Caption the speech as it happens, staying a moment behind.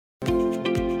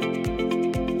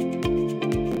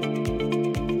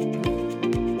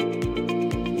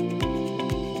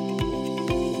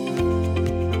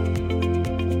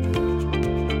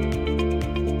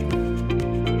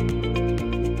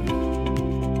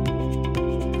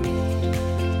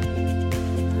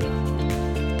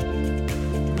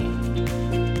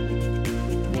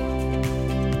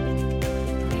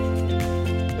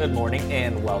Good morning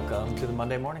and welcome to the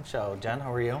Monday Morning Show. Jen,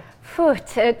 how are you? Whew,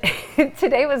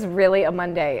 today was really a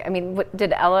Monday. I mean,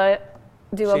 did Ella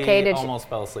do okay? She almost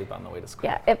fell asleep on the way to school.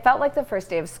 Yeah, it felt like the first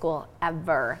day of school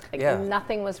ever. Like Yeah.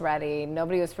 Nothing was ready.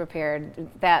 Nobody was prepared.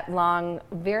 That long,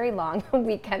 very long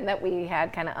weekend that we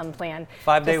had kind of unplanned.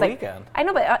 5-day Just weekend. I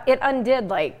know, but it undid.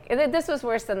 This was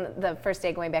worse than the first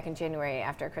day going back in January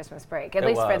after Christmas break. At It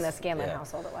least for was, the Scanlon yeah.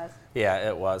 household, it was. Yeah,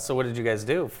 it was. So what did you guys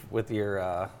do with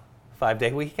your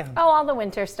 5-day weekend? Oh, all the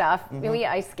winter stuff. We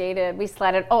ice skated, we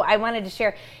sledded. Oh, I wanted to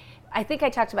share. I think I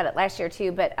talked about it last year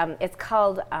too, but it's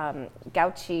called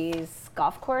Gauchy's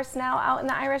Golf Course now out in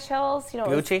the Irish Hills. You know,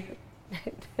 Gucci?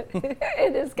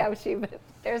 It is Gauchy, but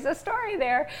there's a story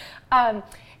there.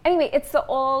 Anyway, it's the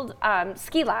old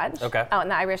ski lodge out in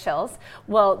the Irish Hills.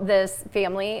 Well, this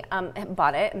family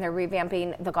bought it, and they're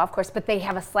revamping the golf course, but they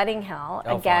have a sledding hill,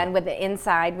 fun. with the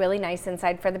inside, really nice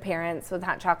inside for the parents with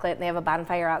hot chocolate, and they have a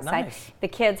bonfire outside. Nice. The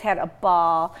kids had a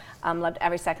ball, loved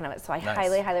every second of it, so I Nice.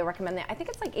 highly, highly recommend that. I think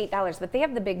it's like $8, but they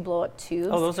have the big blow-up tubes.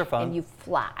 Oh, those are fun. And you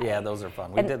fly. Yeah, those are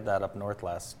fun. We did that up north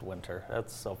last winter.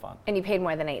 That's so fun. And you paid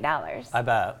more than $8. I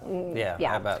bet. Yeah,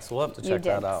 yeah. I bet. So we'll have to You check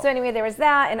did. that out. So anyway, there was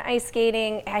that and ice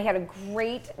skating. I had a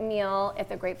great meal at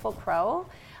the Grateful Crow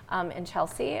in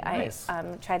Chelsea. Nice. I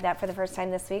tried that for the first time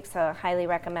this week, so highly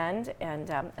recommend, and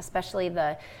especially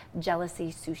the Jealousy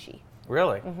sushi.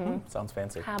 Really? Sounds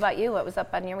fancy. How about you? What was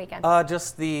up on your weekend?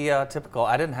 Just the typical.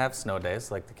 I didn't have snow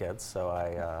days like the kids, so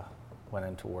I went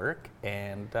into work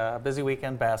and busy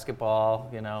weekend, basketball.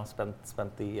 You know,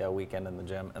 spent the weekend in the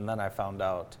gym, and then I found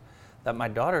out that my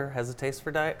daughter has a taste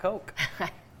for Diet Coke.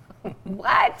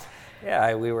 What?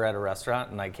 Yeah, we were at a restaurant,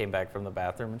 and I came back from the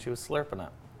bathroom, and she was slurping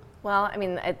it. Well, I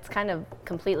mean, it's kind of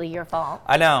completely your fault.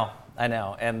 I know.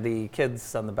 And the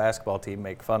kids on the basketball team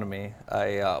make fun of me.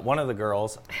 One of the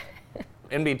girls,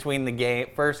 in between the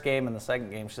first game and the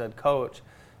second game, she said, "Coach,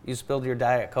 you spilled your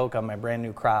Diet Coke on my brand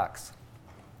new Crocs."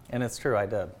 And it's true, I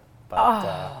did.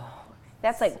 But,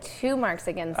 That's like 2 marks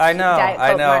against I know. Diet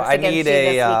Coke marks I against need you this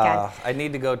weekend. I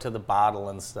need to go to the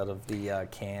bottle instead of the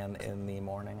can in the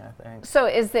morning, I think. So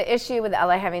is the issue with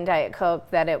Ella having Diet Coke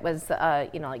that it was,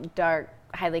 like dark,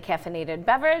 highly caffeinated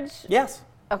beverage? Yes.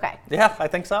 Okay. Yeah, I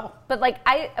think so. But like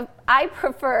I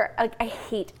prefer, like, I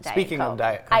hate Diet Coke. Speaking of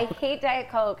Diet Coke. I hate Diet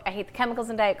Coke. I hate the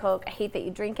chemicals in Diet Coke. I hate that you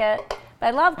drink it. But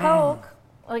I love Coke.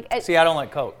 See, I don't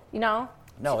like Coke. You know?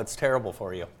 No, it's terrible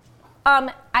for you.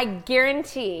 I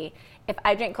guarantee if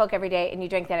I drank Coke every day and you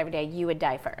drank that every day, you would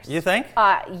die first. You think?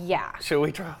 Yeah. Should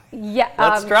we try? Yeah.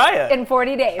 Let's try it. In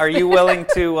 40 days. Are you willing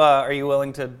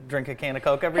to drink a can of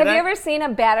Coke every day? Have you ever seen a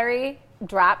battery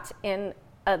dropped in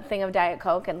a thing of Diet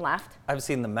Coke and left? I've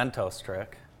seen the Mentos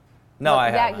trick. No, Well,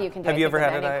 I that haven't. you can do, Have I you think, ever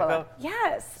with had a Diet Diet Cola. Coke?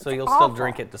 Yes. So it's you'll awful. still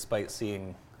drink it despite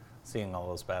seeing all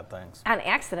those bad things. On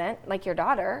accident, like your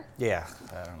daughter. Yeah,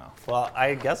 I don't know. Well,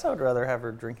 I guess I would rather have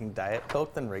her drinking Diet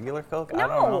Coke than regular Coke. No. I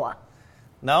don't know.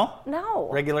 No? No.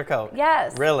 Regular Coke?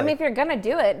 Yes. Really? I mean, if you're gonna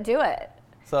do it, do it.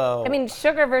 So I mean,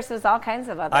 sugar versus all kinds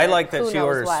of other. I like that who she knows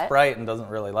orders what. Sprite and doesn't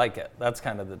really like it. That's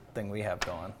kind of the thing we have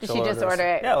going. Does she just order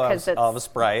it Yeah, well, 'cause I'll have a it's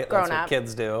Sprite. grown That's what up?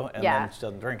 kids do, and Yeah. then she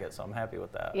doesn't drink it, so I'm happy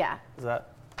with that. Yeah. Is that?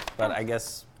 But I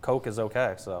guess Coke is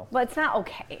okay. So Well, it's not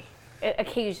okay.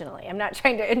 Occasionally, I'm not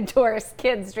trying to endorse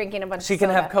kids drinking a bunch she of can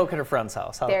soda. have Coke at her friend's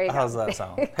house. There you How's go. that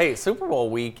sound? Hey, Super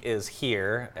Bowl week is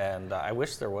here, and I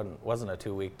wish there wasn't a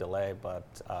 2-week delay, but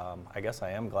I guess I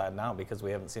am glad now because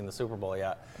we haven't seen the Super Bowl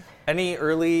yet. Any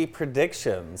early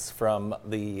predictions from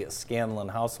the Scanlon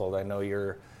household? I know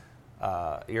your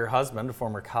husband, a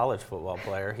former college football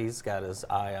player, he's got his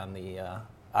eye on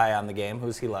the game.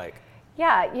 Who's he like?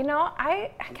 Yeah, you know,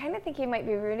 I kind of think he might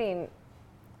be rooting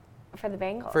for the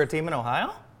Bengals. For a team in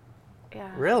Ohio?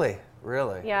 Yeah. Really?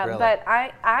 Really? Yeah, Really? but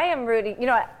I am rooting. You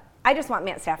know what? I just want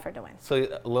Matt Stafford to win. So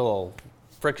a little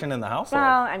friction in the household?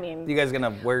 Well, I mean, You guys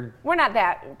gonna wear? we're not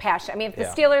that passionate. I mean, if the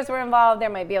Yeah. Steelers were involved, there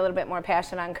might be a little bit more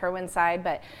passion on Kerwin's side,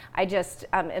 but I just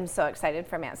am so excited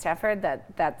for Matt Stafford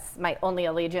that that's my only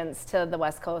allegiance to the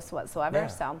West Coast whatsoever. Yeah.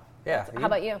 So, Yeah, how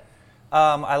about you?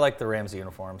 I like the Rams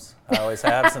uniforms. I always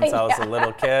have since I was a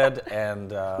little kid, and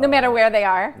No matter where they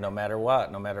are. no matter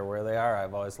what, no matter where they are,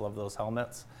 I've always loved those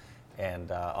helmets,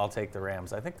 and I'll take the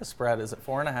Rams. I think the spread is at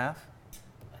 4.5.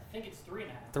 I think it's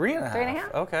 3.5. 3.5.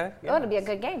 3.5? Okay. Oh, it'll be a yes.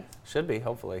 good game. Should be.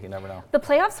 Hopefully, you never know. The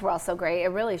playoffs were also great. It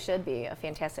really should be a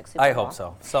fantastic Super Bowl. I hope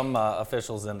so. Some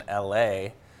officials in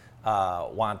LA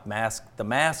want the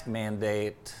mask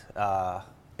mandate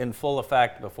in full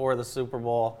effect before the Super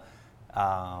Bowl.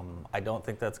 I don't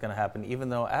think that's going to happen, even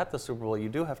though at the Super Bowl you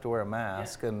do have to wear a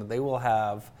mask, and they will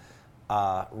have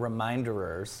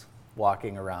reminderers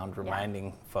walking around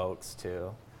reminding folks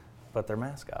to put their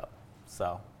mask up.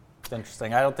 So most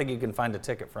interesting. I don't think you can find a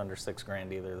ticket for under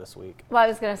 $6,000 either this week. Well, I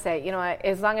was going to say, you know what,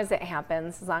 as long as it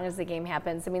happens, as long as the game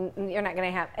happens, I mean, you're not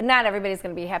going to have, not everybody's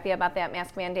going to be happy about that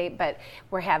mask mandate, but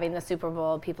we're having the Super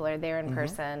Bowl, people are there in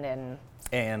person,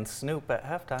 and Snoop at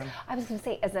halftime. I was going to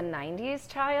say, as a 90s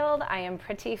child, I am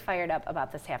pretty fired up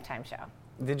about this halftime show.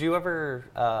 Did you ever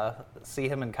see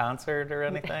him in concert or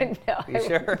anything? No. You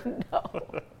sure? No.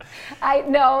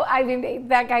 I mean,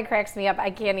 that guy cracks me up.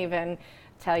 I can't even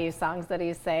tell you songs that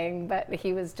he's sang, but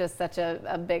he was just such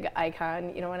a big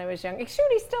icon, you know, when I was young. Shoot,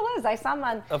 he still is. I saw him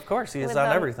on... Of course, he's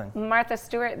on everything. Martha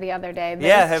Stewart the other day.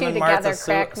 Yeah, Those him two and together Martha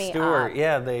crack me Stewart. up.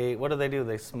 Yeah, what do?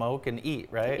 They smoke and eat,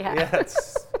 right? Yeah.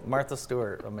 It's Martha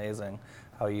Stewart. Amazing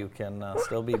how you can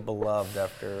still be beloved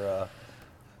after...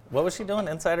 what was she doing?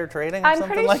 Insider trading or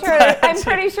something like that? I'm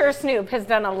pretty sure Snoop has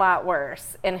done a lot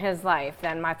worse in his life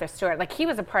than Martha Stewart. Like, he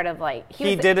was a part of, like...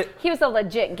 He was a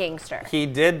legit gangster. He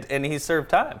did, and he served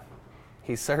time.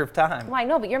 He served time. Well, I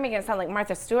know, but you're making it sound like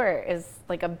Martha Stewart is,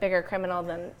 like, a bigger criminal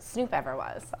than Snoop ever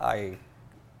was.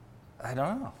 I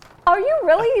don't know. Are you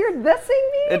really? You're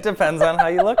dissing me? It depends on how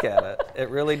you look at it.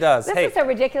 It really does. This is a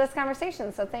ridiculous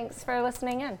conversation, so thanks for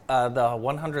listening in. The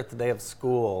 100th day of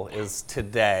school is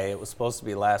today. It was supposed to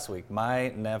be last week. My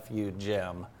nephew,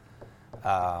 Jim,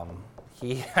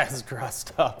 he has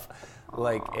dressed up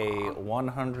like a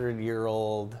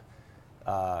 100-year-old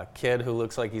kid who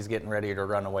looks like he's getting ready to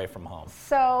run away from home.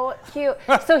 So cute.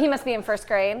 So he must be in first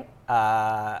grade?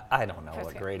 I don't know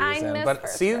what grade he's in. But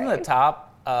see in the top...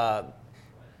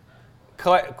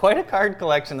 quite a card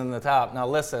collection in the top. Now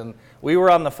listen, we were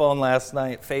on the phone last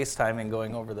night FaceTiming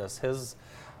going over this. His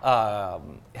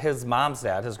mom's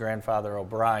dad, his grandfather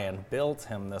O'Brien, built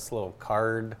him this little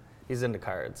card. He's into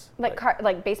cards.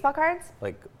 Like baseball cards?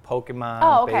 Like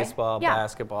Pokemon, baseball, yeah.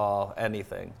 Basketball,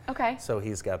 anything. Okay. So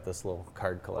he's got this little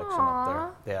card collection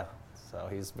up there. Yeah. So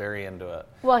he's very into it.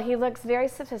 Well, he looks very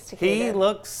sophisticated. He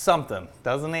looks something,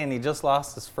 doesn't he? And he just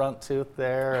lost his front tooth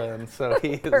there, and so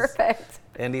he's perfect.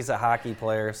 And he's a hockey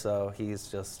player, so he's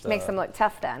just makes him look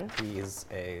tough. Then he's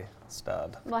a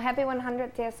stud. Well, happy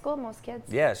 100th day of school, most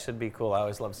kids. Yeah, it should be cool. I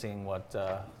always love seeing what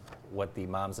the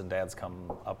moms and dads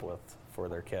come up with for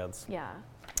their kids. Yeah.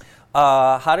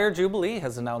 Hot Air Jubilee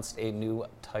has announced a new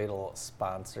title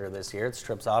sponsor this year. It's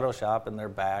Trips Auto Shop, and they're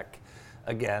back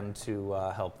again to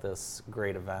help this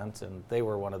great event, and they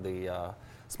were one of the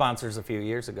sponsors a few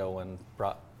years ago when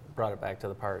brought it back to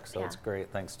the park, so it's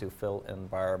great. Thanks to Phil and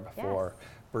Barb for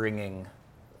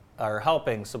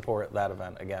helping support that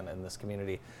event again in this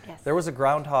community. Yes. There was a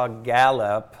groundhog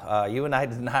gallop. You and I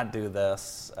did not do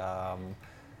this.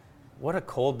 What a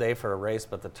cold day for a race,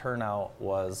 but the turnout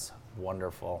was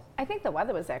wonderful. I think the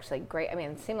weather was actually great. I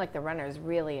mean, it seemed like the runners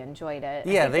really enjoyed it.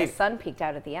 Yeah, the sun peaked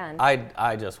out at the end.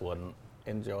 I just wouldn't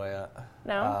enjoy it.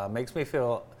 No? Makes me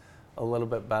feel a little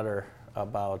bit better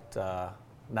about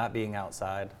not being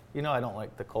outside. You know I don't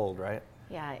like the cold, right?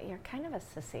 Yeah, you're kind of a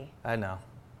sissy. I know.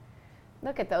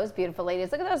 Look at those beautiful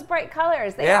ladies. Look at those bright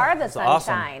colors. They are the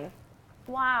sunshine. Awesome.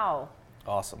 Wow.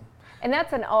 Awesome. And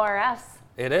that's an ORS.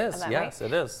 It is, yes, right?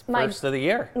 It is. First of the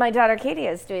year. My daughter Katie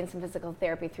is doing some physical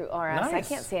therapy through ORS. Nice. I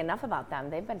can't say enough about them.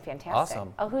 They've been fantastic.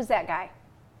 Awesome. Oh, who's that guy?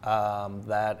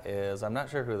 That is, I'm not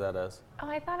sure who that is. Oh,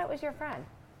 I thought it was your friend.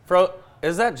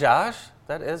 Is that Josh?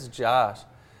 That is Josh.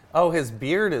 Oh, his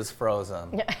beard is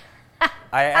frozen.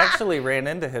 I actually ran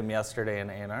into him yesterday in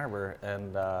Ann Arbor,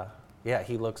 and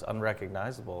he looks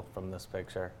unrecognizable from this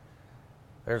picture.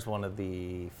 There's one of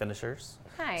the finishers.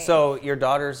 Hi. So your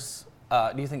daughter's,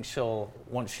 do you think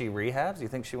once she rehabs, do you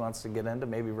think she wants to get into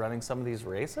maybe running some of these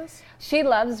races? She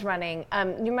loves running.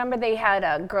 You remember they had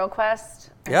a Girl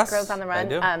Quest? Yes, Girls on the Run? I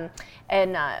do.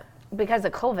 And because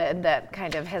of COVID, that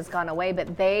kind of has gone away,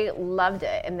 but they loved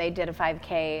it, and they did a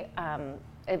 5K.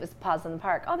 It was Paws in the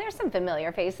Park. Oh, there's some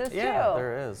familiar faces, too. Yeah,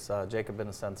 there is. Jacob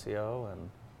Inocencio and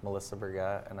Melissa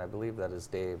Burgett, and I believe that is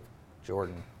Dave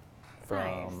Jordan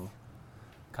from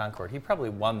Concord. He probably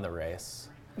won the race.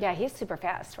 Yeah, he's super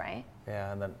fast, right?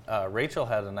 Yeah, and then Rachel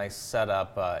had a nice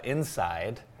setup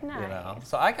inside. Nice. You know,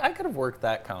 so I could have worked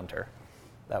that counter.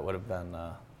 That would have been.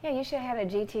 Yeah, you should have had a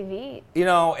GTV. You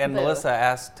know, and Melissa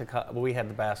asked to. We had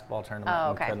the basketball tournament.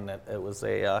 Oh, okay. And it was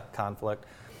a conflict.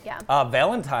 Yeah.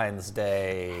 Valentine's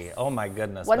Day. Yes. Oh my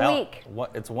goodness. 1 week.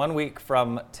 It's 1 week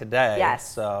from today.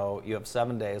 Yes. So you have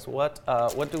 7 days. What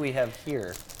do we have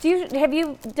here? Have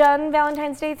you done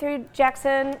Valentine's Day through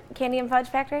Jackson Candy and Fudge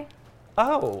Factory?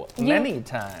 Oh, many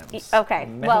times. Okay.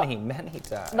 Many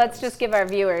times. Let's just give our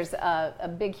viewers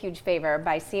a big, huge favor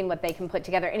by seeing what they can put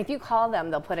together. And if you call them,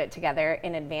 they'll put it together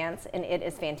in advance, and it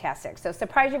is fantastic. So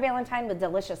surprise your Valentine with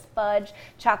delicious fudge,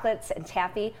 chocolates, and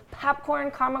taffy,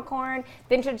 popcorn, caramel corn,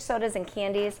 vintage sodas, and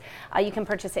candies. You can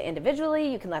purchase it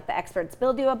individually. You can let the experts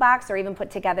build you a box or even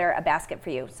put together a basket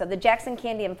for you. So the Jackson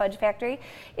Candy and Fudge Factory,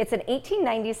 it's an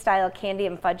 1890s style candy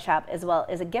and fudge shop as well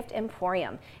as a gift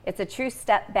emporium. It's a true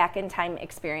step back in time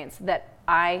experience that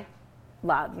I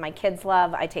love. My kids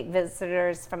love. I take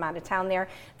visitors from out of town there.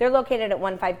 They're located at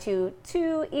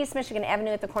 1522 East Michigan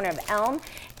Avenue at the corner of Elm,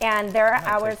 and their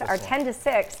hours are 10 to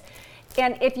 6.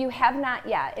 And if you have not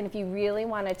yet, and if you really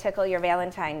want to tickle your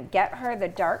Valentine, get her the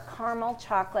dark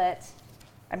chocolate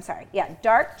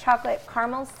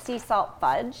caramel sea salt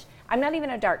fudge. I'm not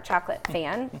even a dark chocolate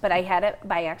fan, but I had it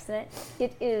by accident.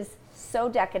 It is so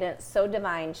decadent, so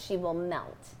divine, she will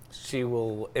melt. She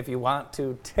will, if you want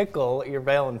to tickle your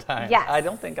Valentine. Yes. I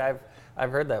don't think I've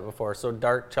heard that before. So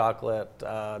dark chocolate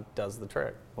does the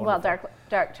trick. Wonderful. Well,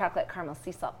 dark chocolate caramel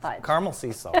sea salt fudge. Caramel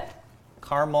sea salt.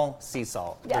 Caramel sea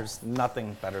salt. Yes. There's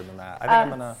nothing better than that. I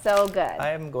think so good. I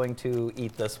am going to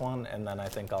eat this one, and then I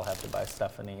think I'll have to buy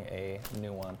Stephanie a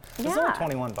new one. It's Yeah. only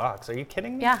 $21. Are you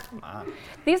kidding me? Yeah. Come on.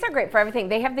 These are great for everything.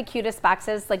 They have the cutest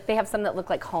boxes. Like they have some that look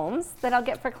like homes that I'll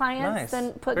get for clients Nice.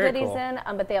 and put Very goodies cool. in.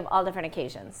 But they have all different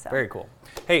occasions. So. Very cool.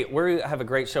 Hey, we have a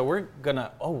great show. We're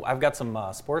gonna. I've got some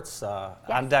sports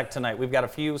on deck tonight. We've got a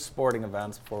few sporting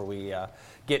events before we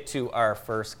get to our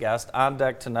first guest. On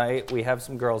deck tonight, we have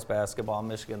some girls basketball.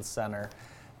 Michigan Center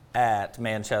at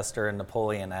Manchester and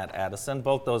Napoleon at Addison.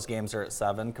 Both those games are at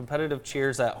 7. Competitive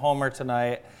cheers at Homer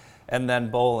tonight, and then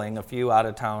bowling. A few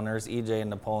out-of-towners. EJ and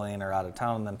Napoleon are out of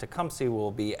town. And then Tecumseh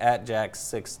will be at Jack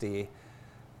 60.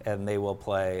 And they will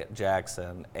play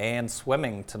Jackson. And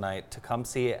swimming tonight,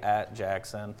 Tecumseh at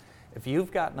Jackson. If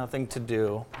you've got nothing to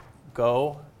do,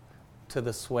 go to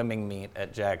the swimming meet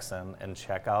at Jackson and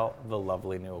check out the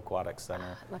lovely new aquatic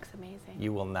center. It looks amazing.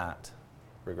 You will not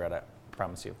regret it. I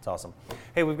promise you. It's awesome.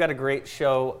 Hey, we've got a great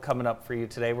show coming up for you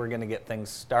today. We're going to get things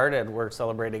started. We're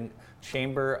celebrating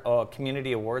Chamber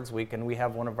Community Awards Week, and we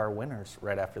have one of our winners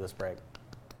right after this break.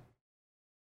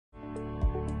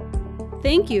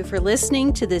 Thank you for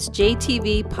listening to this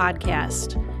JTV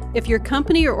podcast. If your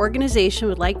company or organization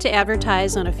would like to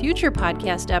advertise on a future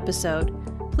podcast episode,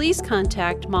 please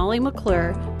contact Molly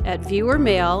McClure at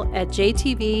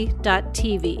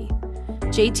viewermail@jtv.tv.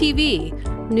 JTV,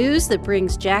 news that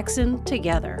brings Jackson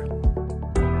together.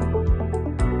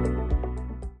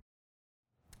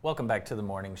 Welcome back to the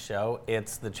morning show.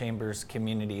 It's the Chamber's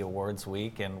Community Awards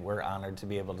Week, and we're honored to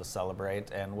be able to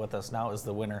celebrate. And with us now is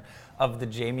the winner of the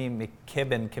Jamie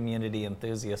McKibben Community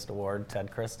Enthusiast Award,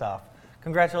 Ted Kristoff.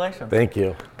 Congratulations. Thank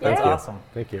you. That's awesome.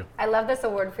 Thank you. I love this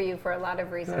award for you for a lot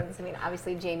of reasons. I mean,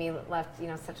 obviously, Jamie left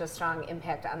such a strong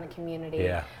impact on the community.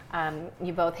 Yeah.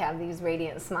 You both have these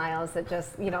radiant smiles that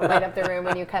just light up the room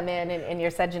when you come in, and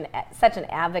you're such an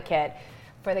advocate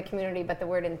for the community. But the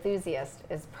word enthusiast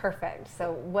is perfect.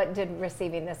 So, what did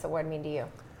receiving this award mean to you?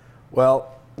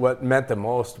 Well, what meant the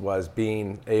most was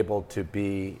being able to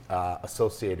be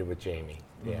associated with Jamie.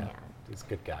 Yeah. He's a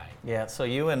good guy. Yeah, so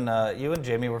you and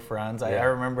Jamie were friends. I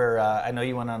remember, I know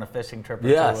you went on a fishing trip or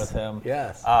two with him.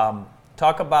 Yes.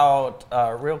 Talk about,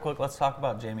 real quick, let's talk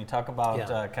about Jamie. Talk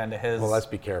about kind of his... Well, let's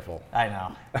be careful. I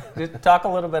know. Just talk a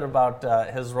little bit about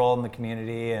his role in the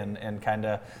community and kind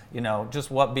of,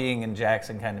 just what being in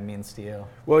Jackson kind of means to you.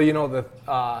 Well,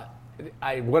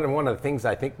 one of the things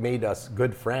I think made us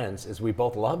good friends is we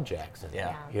both love Jackson.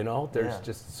 Yeah. There's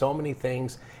just so many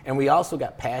things. And we also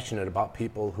got passionate about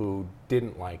people who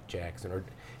didn't like Jackson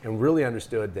and really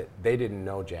understood that they didn't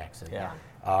know Jackson. Yeah.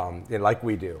 Like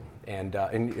we do. And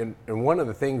one of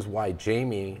the things why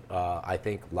Jamie, I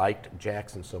think, liked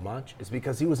Jackson so much is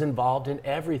because he was involved in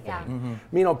everything. Yeah.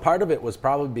 Mm-hmm. Part of it was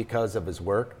probably because of his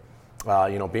work.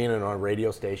 Being on a radio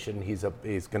station, he's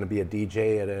going to be a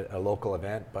DJ at a local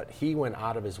event, but he went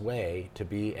out of his way to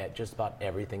be at just about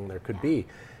everything there could be.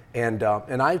 And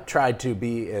I've tried to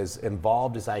be as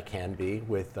involved as I can be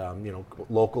with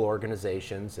local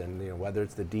organizations, and whether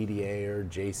it's the DDA or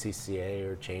JCCA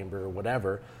or Chamber or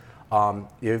whatever.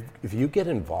 If you get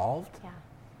involved,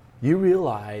 you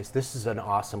realize this is an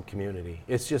awesome community.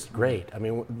 It's just great. I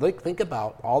mean, think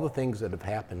about all the things that have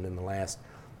happened in the last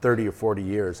 30 or 40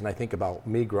 years, and I think about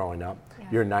me growing up.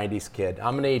 You're a 90s kid.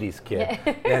 I'm an 80s kid.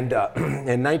 And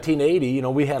in 1980,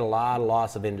 we had a lot of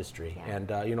loss of industry.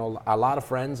 And, a lot of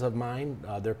friends of mine,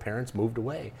 their parents moved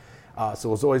away. So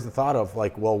it was always the thought of where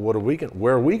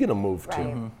are we going to move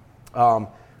to?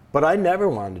 But I never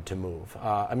wanted to move.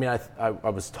 I mean, I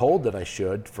was told that I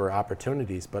should for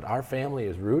opportunities, but our family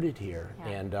is rooted here,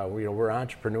 and we're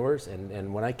entrepreneurs.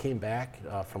 And when I came back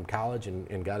from college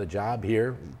and got a job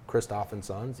here, Christoph &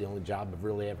 Sons, the only job I've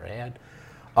really ever had,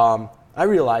 I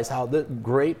realized how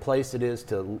great place it is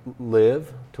to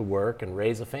live, to work, and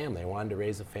raise a family. I wanted to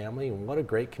raise a family, and what a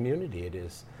great community it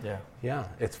is. Yeah,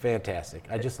 it's fantastic.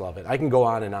 I just love it. I can go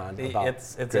on and on about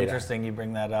It's interesting you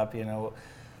bring that up.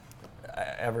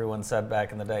 Everyone said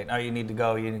back in the day, no, you need to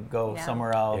go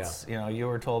somewhere else. You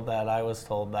were told that, I was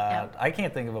told that. I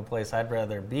can't think of a place I'd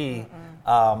rather be.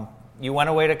 You went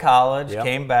away to college,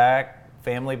 came back,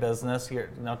 family business.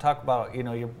 Talk about,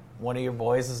 one of your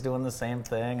boys is doing the same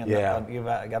thing, and you've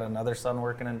got another son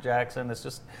working in Jackson. It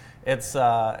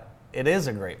is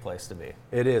a great place to be.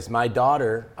 It is. My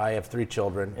daughter, I have 3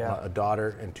 children, a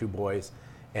daughter and 2 boys.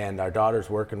 And our daughter's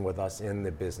working with us in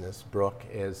the business. Brooke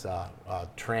is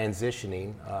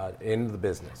transitioning into the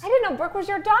business. I didn't know Brooke was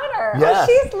your daughter. Yes.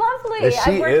 Oh, she's lovely. She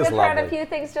I've worked is with her on a lovely. few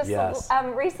things just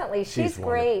recently. She's wonderful.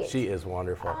 great. She is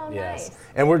wonderful. Oh, yes. nice.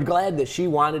 And we're glad that she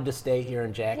wanted to stay here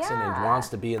in Jackson and wants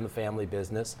to be in the family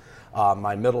business.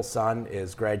 My middle son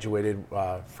is graduated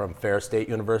from Ferris State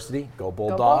University. Go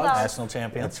Bulldogs. National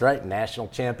champions. That's right, national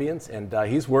champions. And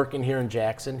he's working here in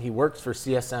Jackson. He works for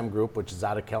CSM Group, which is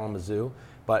out of Kalamazoo.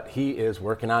 But he is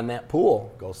working on that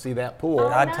pool. Go see that pool.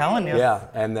 I'm telling you. Yeah,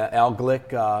 and the Al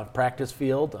Glick practice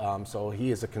field. So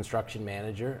he is a construction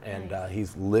manager, and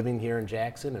he's living here in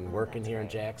Jackson and working here in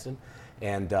Jackson.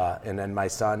 And then my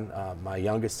son, my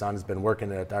youngest son, has been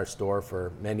working at our store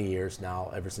for many years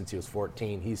now, ever since he was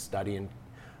 14. He's studying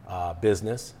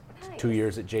business, 2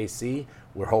 years at JC.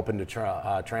 We're hoping to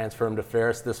transfer him to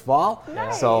Ferris this fall.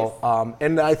 Nice. So,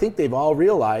 and I think they've all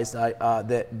realized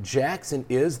that Jackson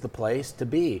is the place to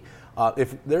be.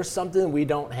 If there's something we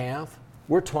don't have,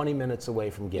 we're 20 minutes away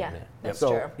from getting it. That's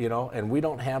true. true. And we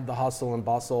don't have the hustle and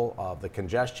bustle of the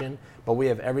congestion, but we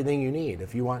have everything you need.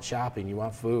 If you want shopping, you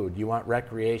want food, you want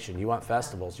recreation, you want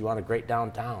festivals, you want a great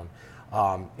downtown,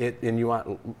 and you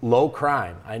want low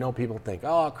crime. I know people think,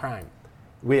 oh, crime.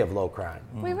 We have low crime.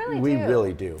 We really do. We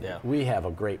really do. Yeah. We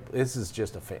have this is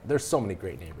just there's so many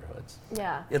great neighborhoods.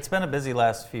 Yeah. It's been a busy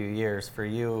last few years for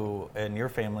you and your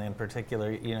family in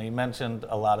particular. You mentioned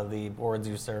a lot of the boards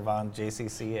you serve on,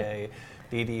 JCCA,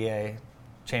 DDA,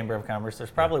 Chamber of Commerce.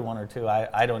 There's probably one or two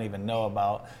I don't even know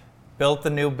about. Built the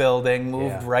new building,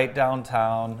 moved right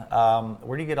downtown.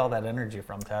 Where do you get all that energy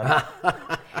from, Ted?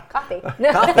 Coffee.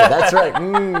 Coffee, that's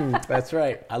right. That's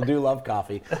right. I do love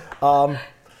coffee.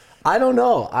 I don't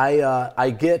know.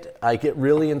 I get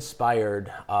really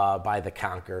inspired by the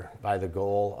conquer, by the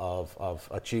goal of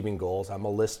achieving goals. I'm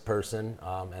a list person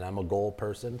and I'm a goal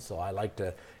person, so I like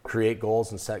to create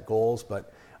goals and set goals.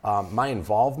 But my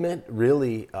involvement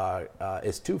really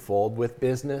is twofold with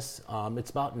business.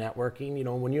 It's about networking.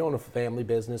 When you own a family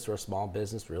business or a small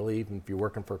business, really, even if you're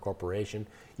working for a corporation,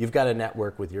 you've got to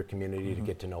network with your community to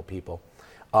get to know people.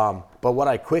 But what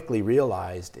I quickly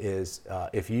realized is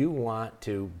if you want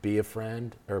to be a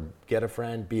friend or get a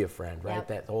friend, be a friend, right?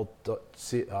 Yep.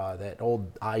 That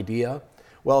old idea.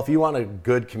 Well, if you want a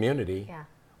good community,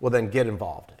 well, then get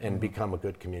involved and become a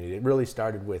good community. It really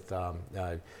started with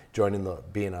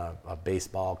being a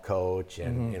baseball coach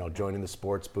and joining the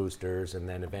sports boosters, and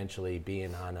then eventually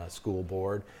being on a school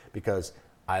board because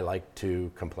I like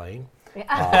to complain.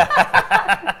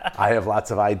 I have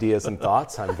lots of ideas and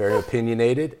thoughts. I'm very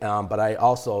opinionated, but I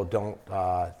also don't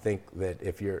think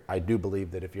that I do believe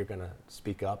that if you're going to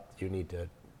speak up, you need to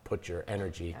put your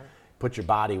energy, put your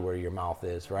body where your mouth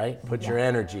is, right? Put your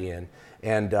energy in,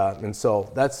 and so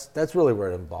that's really where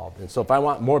it's involved. And so if I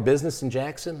want more business in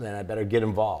Jackson, then I better get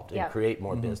involved and create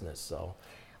more business. So.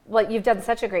 Well, you've done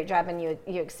such a great job, and you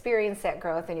experienced that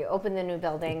growth, and you opened the new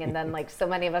building, and then like so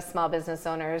many of us small business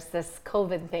owners, this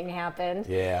COVID thing happened.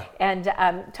 Yeah. And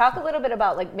talk a little bit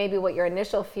about like maybe what your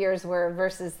initial fears were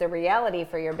versus the reality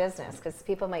for your business, because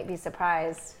people might be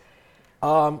surprised.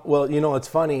 Well, it's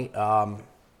funny.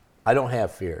 I don't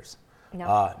have fears.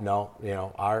 No.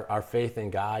 No. Our faith in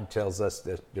God tells us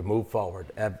to move forward.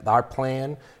 Our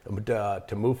plan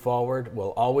to move forward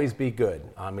will always be good.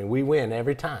 I mean, we win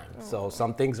every time. So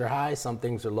some things are high, some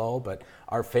things are low, but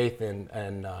our faith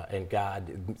in God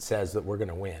says that we're going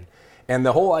to win. And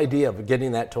the whole idea of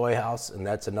getting that toy house, and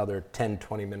that's another 10,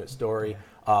 20-minute story,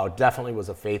 definitely was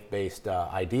a faith-based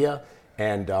idea.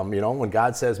 And, when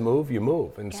God says move, you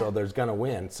move. And so there's going to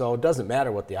win. So it doesn't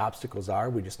matter what the obstacles are.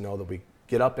 We just know that we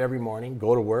get up every morning,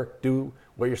 go to work, do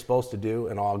what you're supposed to do,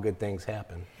 and all good things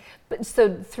happen. But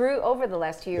so over the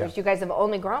last 2 years, you guys have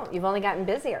only grown. You've only gotten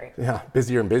busier. Yeah,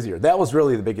 busier and busier. That was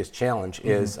really the biggest challenge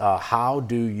is how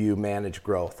do you manage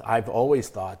growth? I've always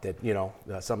thought that,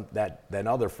 that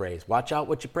other phrase, watch out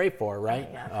what you pray for, right?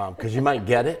 Because you might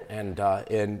get it,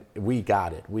 and we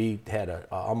got it. We had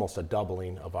almost a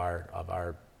doubling of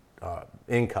our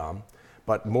income,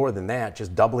 but more than that,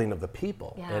 just doubling of the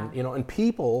people. Yeah. And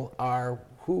people are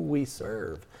who we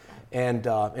serve. And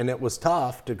it was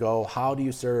tough to go, how do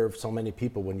you serve so many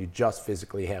people when you just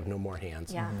physically have no more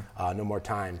hands, no more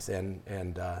times?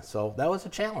 And so that was a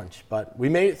challenge. But we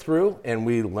made it through, and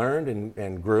we learned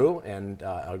and grew. And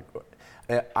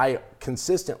I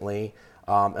consistently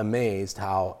amazed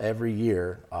how every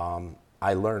year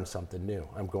I learned something new.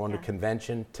 I'm going to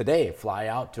convention today, fly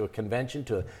out to a convention,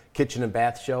 to a kitchen and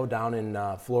bath show down in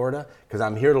Florida, because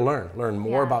I'm here to learn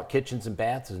more about kitchens and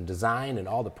baths and design and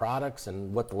all the products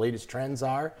and what the latest trends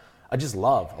are. I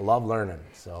love learning.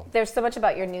 So there's so much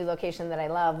about your new location that I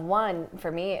love. One,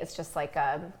 for me, it's just like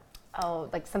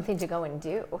something to go and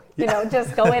do.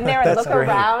 Just go in there and look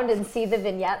around and see the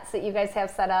vignettes that you guys have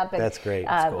set up. And, that's great.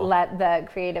 That's cool. Let the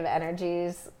creative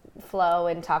energies flow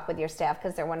and talk with your staff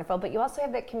because they're wonderful. But you also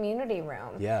have that community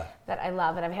room that I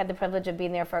love, and I've had the privilege of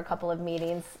being there for a couple of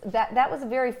meetings. That was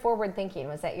very forward thinking.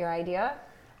 Was that your idea?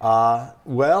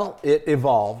 Well, it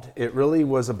evolved. It really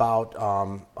was about,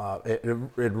 it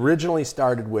originally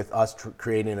started with us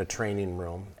creating a training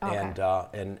room. Okay.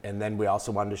 And then we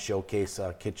also wanted to showcase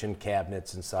kitchen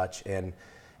cabinets and such. And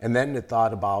then it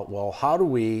thought about, well, how do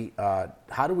we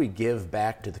give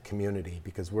back to the community?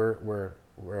 Because we're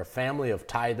a family of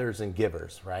tithers and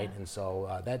givers, right? And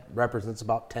so that represents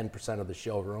about 10% of the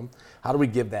showroom. How do we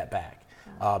give that back?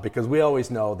 Because we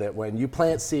always know that when you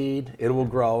plant seed, it will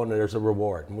grow and there's a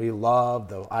reward. And we love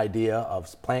the idea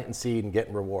of planting seed and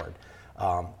getting reward.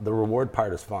 The reward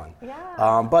part is fun.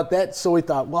 Yeah. So we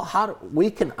thought, well, we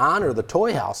can honor the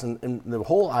Toy House, and the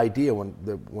whole idea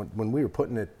when we were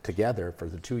putting it together for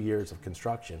the 2 years of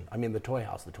construction. I mean, the Toy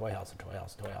House, the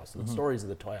stories of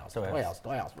the Toy House.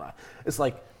 It's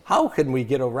like, how can we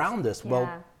get around this? Yeah.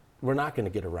 Well, we're not going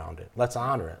to get around it. Let's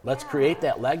honor it. Let's create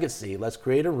that legacy. Let's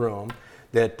create a room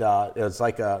that is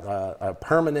like a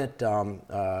permanent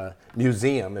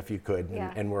museum, if you could.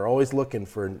 And we're always looking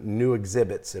for new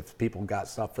exhibits if people got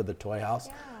stuff for the Toy House.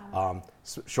 Yeah.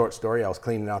 Short story, I was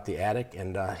cleaning out the attic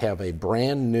and have a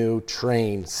brand new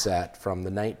train set from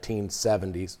the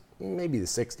 1970s, maybe the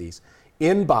 60s,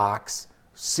 in box,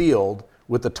 sealed,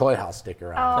 with the Toy House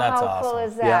sticker on it. That's awesome. Cool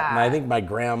is that? Yeah, and I think my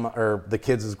grandma, or the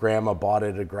kids' grandma, bought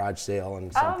it at a garage sale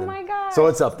and something. Oh my God. So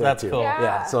it's up there That's too. Cool.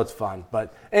 Yeah, so it's fun.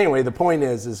 But anyway, the point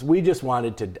is we just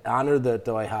wanted to honor the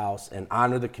Toy House and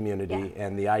honor the community,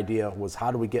 and the idea was,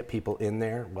 how do we get people in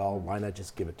there? Well, why not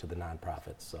just give it to the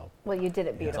nonprofits? So. Well, you did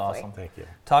it beautifully. That's awesome. Thank you.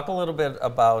 Talk a little bit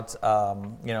about,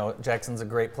 Jackson's a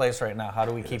great place right now. How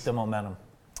do we keep the momentum?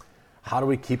 How do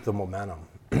we keep the momentum?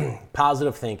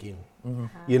 Positive thinking.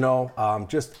 Mm-hmm.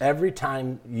 Just every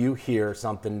time you hear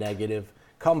something negative,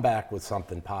 come back with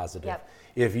something positive. Yep.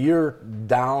 If you're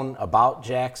down about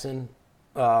Jackson,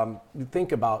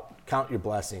 think about, count your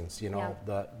blessings,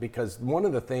 because one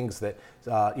of the things that,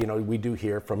 we do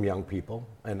hear from young people,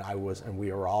 and we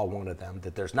are all one of them,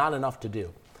 that there's not enough to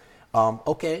do.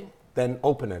 Okay, then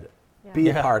open it. Yeah. Be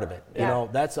a part of it. Yeah.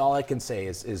 That's all I can say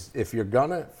is if you're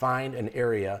gonna find an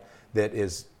area that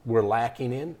we're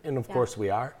lacking in, and of course we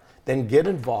are, then get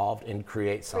involved and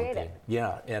create something.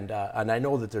 Yeah, and I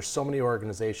know that there's so many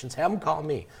organizations. Have them call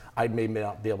me. I may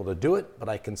not be able to do it, but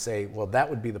I can say, well, that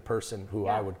would be the person who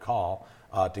I would call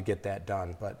to get that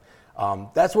done. But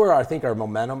that's where I think our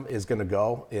momentum is going to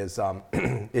go. Is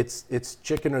it's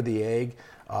chicken or the egg,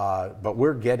 but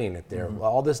we're getting it there. Mm-hmm.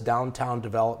 All this downtown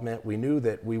development, we knew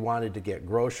that we wanted to get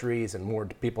groceries and more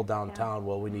people downtown.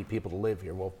 Well, we need people to live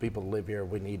here. Well, people to live here,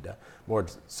 we need more.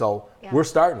 So we're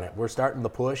starting it. We're starting the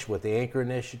push with the Anchor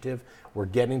Initiative. We're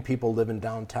getting people living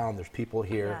downtown. There's people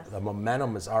here. Yes. The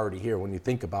momentum is already here. When you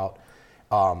think about,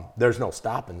 there's no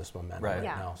stopping this momentum right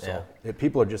now. So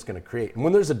people are just going to create. And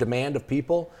when there's a demand of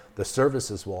people, the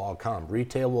services will all come.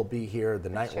 Retail will be here. The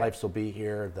nightlifes will be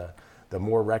here. The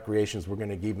more recreations, we're going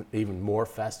to give even more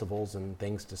festivals and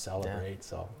things to celebrate. Yeah.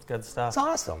 So good stuff. It's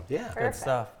awesome. Yeah. Perfect. Good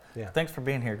stuff. Yeah. Thanks for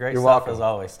being here. Great You're stuff welcome. As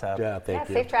always, Ted. Yeah, thank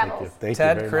you. Safe travels. Thank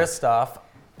Ted you very Kristoff,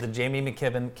 the Jamie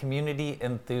McKibben Community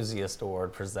Enthusiast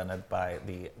Award presented by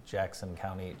the Jackson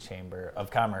County Chamber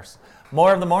of Commerce.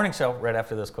 More of the morning show right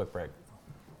after this quick break.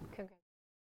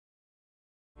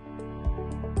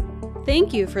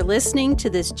 Thank you for listening to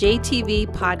this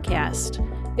JTV podcast.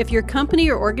 If your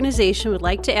company or organization would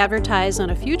like to advertise on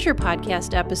a future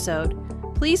podcast episode,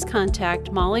 please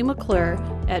contact Molly McClure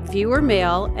at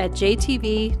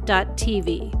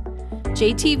viewermail@jtv.tv.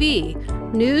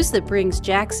 JTV, news that brings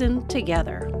Jackson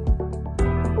together.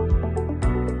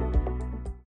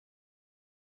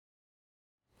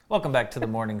 Welcome back to the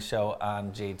morning show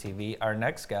on JTV. Our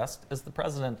next guest is the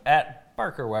president at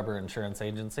Barker Weber Insurance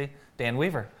Agency, Dan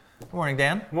Weaver. Good morning,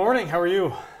 Dan. Morning, how are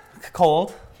you?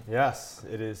 Cold. Yes,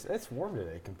 it is. It's warm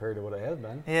today compared to what it has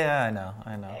been. Yeah,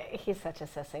 I know. He's such a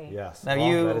sissy. Yes, Now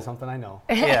that is something I know.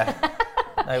 Yeah.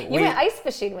 You went ice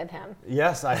fishing with him.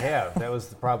 Yes, I have. That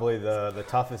was probably the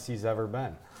toughest he's ever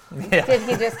been. Yeah. Did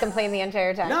he just complain the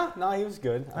entire time? No, he was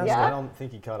good. Yeah? I don't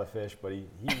think he caught a fish, but he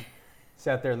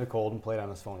sat there in the cold and played on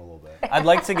his phone a little bit. I'd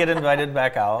like to get invited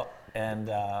back out,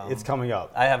 and It's coming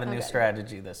up. I have a new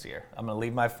strategy this year. I'm going to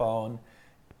leave my phone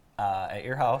at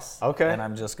your house, Okay. and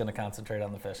I'm just going to concentrate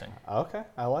on the fishing. Okay,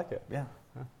 I like it. Yeah.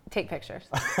 Take pictures.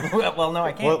 Well, no,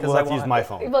 I can't because We'll have to use my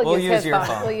phone. We'll use his your phone.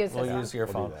 phone. We'll use We'll his use your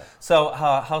We'll phone. do that. So,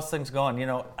 how's things going? You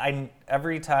know,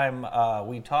 every time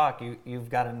we talk, you've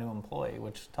got a new employee,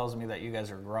 which tells me that you guys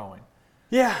are growing.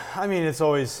 Yeah, I mean, it's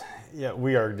always,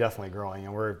 we are definitely growing,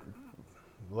 and we're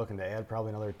looking to add probably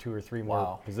another 2 or 3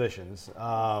 more positions.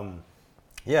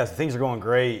 Things are going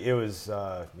great. It was,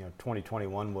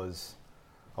 2021 was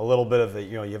a little bit of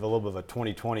you have a little bit of a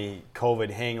 2020 COVID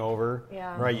hangover,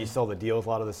 right? You still have to deal with a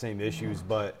lot of the same issues,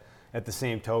 but at the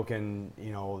same token,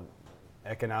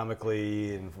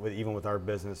 economically and even with our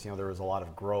business, there was a lot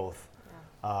of growth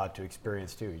to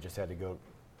experience too. You just had to go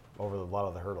over a lot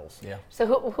of the hurdles. Yeah. So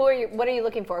who are you? What are you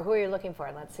looking for? Who are you looking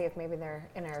for? Let's see if maybe they're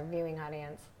in our viewing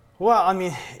audience. Well, I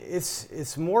mean,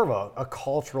 it's more of a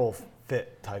cultural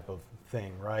fit type of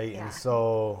thing, right? Yeah. And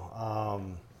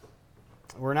so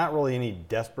we're not really any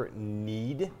desperate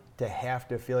need to have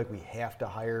to feel like we have to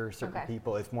hire certain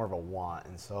people. It's more of a want,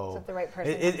 and so if the right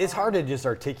person it's hard to just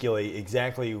articulate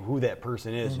exactly who that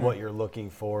person is, what you're looking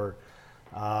for.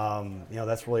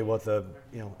 That's really what the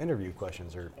interview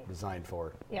questions are designed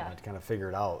for. Yeah. To kind of figure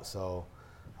it out. So.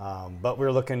 But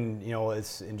we're looking,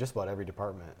 it's in just about every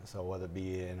department. So whether it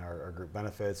be in our group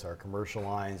benefits, our commercial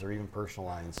lines, or even personal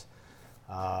lines,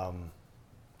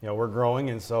 we're growing,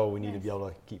 and so we need to be able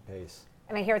to keep pace.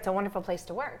 And I hear it's a wonderful place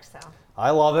to work. So I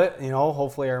love it.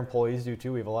 Hopefully our employees do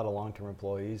too. We have a lot of long-term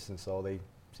employees, and so they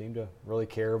seem to really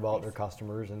care about their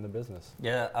customers and the business.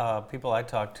 Yeah, people I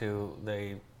talk to,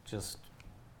 they just,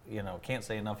 can't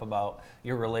say enough about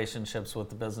your relationships with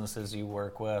the businesses you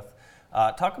work with.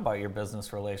 Talk about your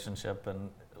business relationships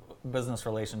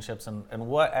and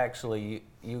what actually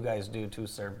you guys do to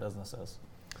serve businesses.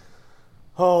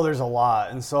 Oh, there's a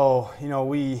lot. And so,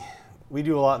 we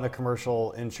do a lot in the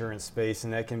commercial insurance space,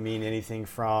 and that can mean anything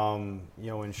from,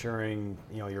 insuring,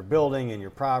 your building and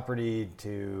your property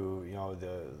to,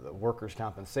 the workers'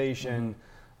 compensation,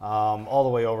 all the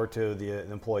way over to the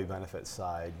employee benefits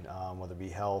side, whether it be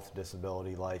health,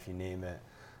 disability, life, you name it.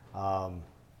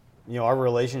 Our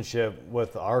relationship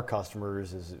with our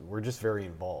customers is we're just very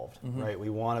involved, right? We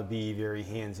want to be very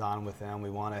hands-on with them. We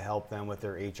want to help them with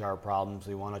their HR problems.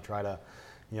 We want to try to,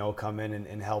 come in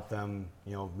and help them,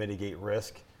 mitigate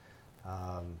risk.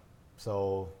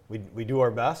 So we do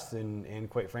our best, and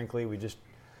quite frankly,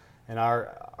 and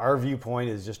our viewpoint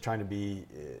is just trying to be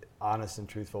honest and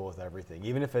truthful with everything,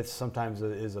 even if it's sometimes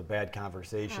is a bad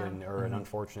conversation or an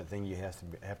unfortunate thing you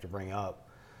have to bring up.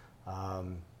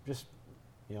 Just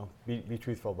be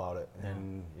truthful about it,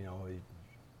 and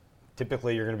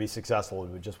typically you're going to be successful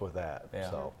just with that. Yeah,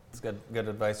 so it's good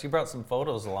advice. You brought some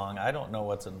photos along. I don't know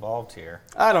what's involved here.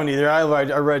 I don't either. I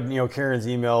read Karen's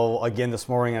email again this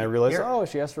morning, and I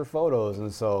realized she asked for photos,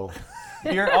 and so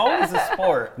you're always a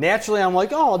sport. Naturally, I'm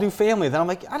like, I'll do family. Then I'm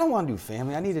like, I don't want to do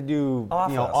family. I need to do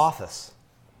office.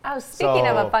 Oh, speaking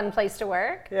of a fun place to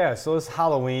work. Yeah, so it's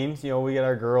Halloween. We get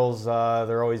our girls,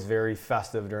 they're always very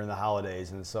festive during the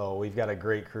holidays. And so we've got a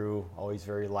great crew, always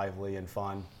very lively and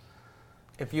fun.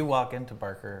 If you walk into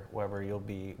Barker Weber, you'll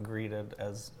be greeted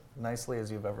as nicely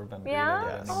as you've ever been greeted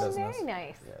in the business. Very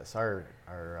nice. Yes, our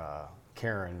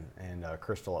Karen and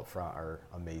Crystal up front are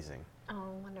amazing.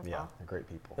 Oh, wonderful. Yeah, they're great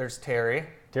people. There's Terry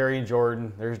and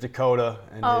Jordan. There's Dakota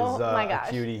and his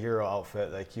Cutie hero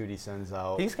outfit that Cutie sends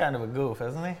out. He's kind of a goof,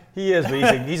 isn't he? He is,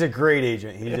 but he's a great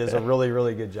agent. He does a really,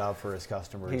 really good job for his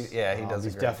customers. He does.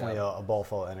 He's definitely a ball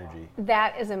full of energy.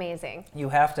 That is amazing. You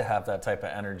have to have that type of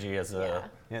energy as a.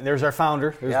 And there's our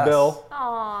founder. There's Bill.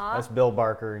 Aww. That's Bill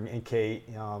Barker and Kate.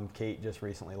 Kate just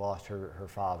recently lost her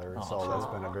father, so that's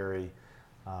been a very,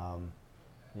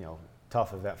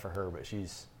 tough event for her. But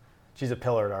she's a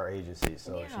pillar at our agency,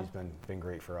 so she's been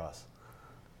great for us.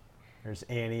 There's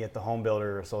Annie at the Home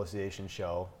Builder Association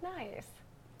show. Nice.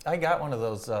 I got one of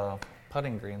those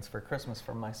putting greens for Christmas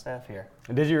from my staff here.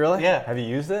 Did you really? Yeah. Have you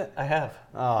used it? I have.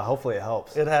 Hopefully it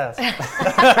helps. It has.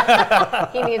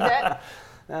 He needs it.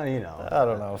 No, you know. I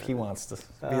don't know if he wants to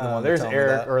be the one. There's to tell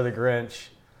Eric me or the Grinch.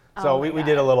 So we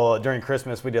did a little during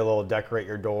Christmas. We did a little decorate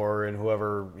your door, and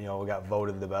whoever got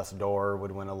voted the best door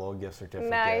would win a little gift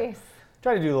certificate. Nice.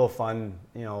 Try to do a little fun,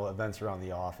 events around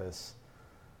the office.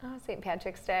 Oh, St.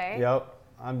 Patrick's Day. Yep.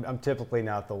 I'm typically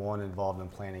not the one involved in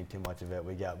planning too much of it.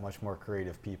 We got much more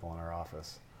creative people in our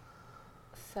office.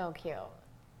 So cute.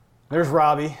 There's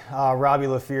Robbie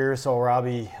LaFear. So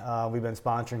Robbie, we've been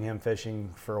sponsoring him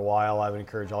fishing for a while. I would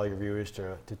encourage all your viewers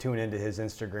to tune into his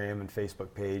Instagram and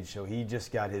Facebook page. So he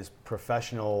just got his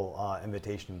professional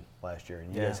invitation last year,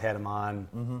 and you guys had him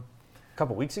on a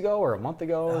couple weeks ago or a month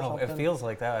ago or something. It feels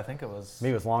like that. I think it was.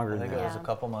 Maybe it was longer. I think it was a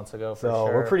couple months ago. For so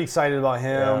sure. we're pretty excited about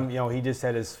him. Yeah. He just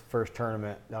had his first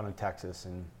tournament down in Texas,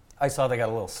 and I saw they got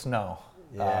a little snow.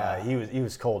 yeah, he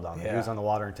was cold down there. Yeah. He was on the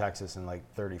water in Texas in like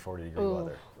 30, 40 degree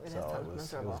weather. That So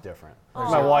sounds it was different. Aw.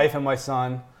 My wife and my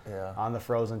son Yeah. on the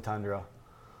frozen tundra.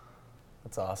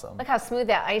 That's awesome. Look how smooth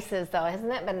that ice is, though. Hasn't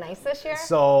that been nice this year?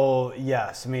 So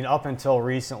yes, up until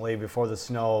recently, before the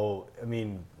snow,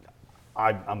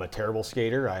 I'm a terrible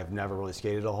skater. I've never really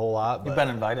skated a whole lot. You've but-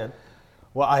 been invited.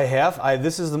 Well, I have.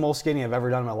 This is the most skating I've ever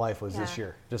done in my life was this Yeah.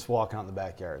 year. Just walking out in the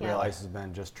backyard. Yeah. The ice has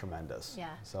been just tremendous. Yeah.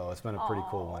 So it's been a pretty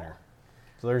cool winter.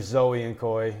 So there's Zoe and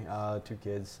Coy, 2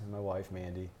 kids, and my wife,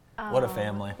 Mandy. What a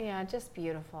family. Yeah, just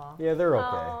beautiful. Yeah, they're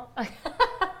okay.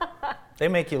 Oh. They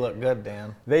make you look good,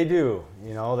 Dan. They do.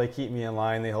 They keep me in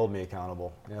line. They hold me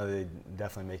accountable. They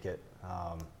definitely make it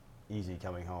easy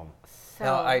coming home. So,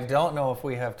 Now, I don't know if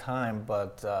we have time,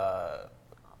 but,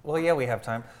 yeah, we have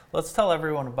time. Let's tell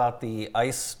everyone about the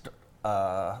ice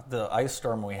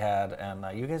storm we had, and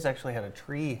you guys actually had a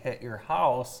tree hit your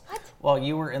house while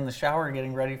you were in the shower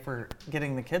getting ready for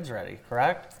getting the kids ready,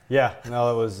 correct? Yeah,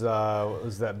 no, it was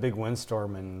that big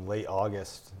windstorm in late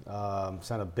August.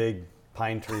 Sent a big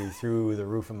pine tree through the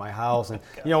roof of my house, and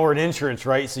we're in insurance,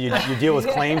 right? So you deal with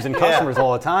claims and customers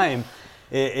all the time.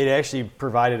 It actually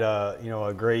provided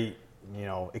a great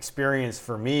experience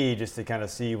for me just to kind of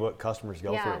see what customers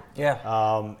go through.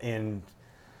 Yeah. And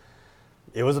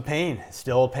it was a pain,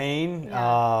 still a pain.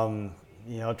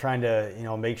 Yeah. Trying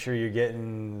to make sure you're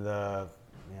getting the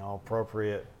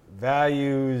appropriate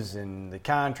values, and the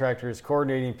contractors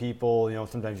coordinating people.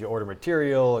 Sometimes you order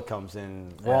material, it comes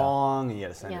in wrong, and you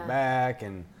got to send it back.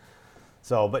 And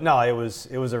so, but no, it was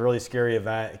a really scary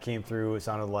event. It came through. It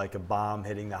sounded like a bomb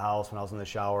hitting the house when I was in the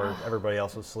shower. Everybody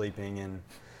else was sleeping, and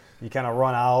you kind of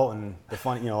run out. And the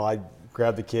fun, I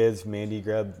grabbed the kids. Mandy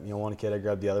grabbed one kid. I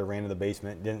grabbed the other. Ran to the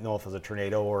basement. Didn't know if it was a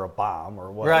tornado or a bomb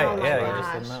or what. Right. Oh my You gosh.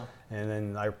 just didn't know. And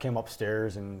then I came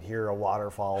upstairs and hear a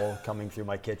waterfall coming through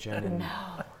my kitchen. And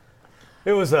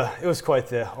it was quite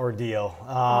the ordeal.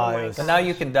 my It was, But now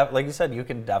you can, like you said, you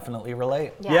can definitely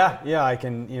relate. yeah, I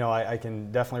can, I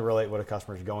can definitely relate what a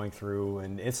customer's going through,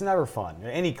 and it's never fun.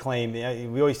 Any claim,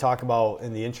 we always talk about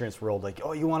in the insurance world, like,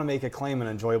 oh, you want to make a claim an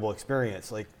enjoyable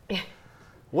experience, like.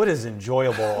 What is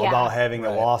enjoyable about having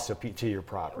a loss to your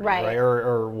property, right?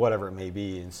 Or whatever it may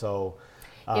be, and so.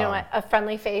 A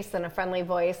friendly face and a friendly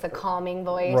voice, a calming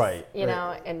voice. Right.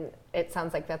 And it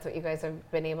sounds like that's what you guys have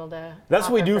been able to. That's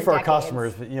what we offer do for our decades.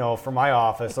 customers. But, for my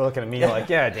office, they're looking at me like,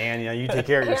 yeah, Dan, you take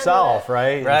care of yourself,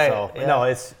 right? Right, And so, yeah. no,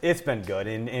 it's been good.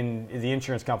 And the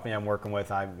insurance company I'm working with,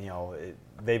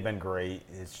 they've been great.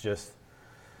 It's just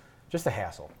a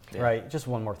hassle, right? Just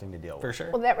one more thing to deal with. For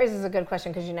sure. Well, that raises a good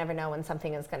question because you never know when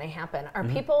something is going to happen. Are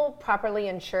people properly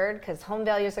insured? Because home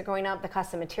values are going up, the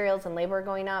cost of materials and labor are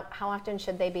going up. How often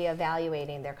should they be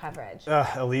evaluating their coverage?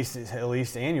 At least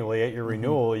annually at your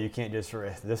renewal, you can't just.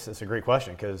 This is a great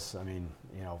question because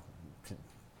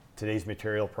today's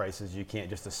material prices, you can't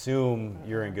just assume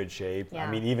you're in good shape. Yeah.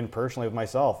 I mean, even personally with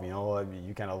myself,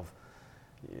 you kind of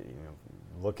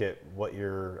look at what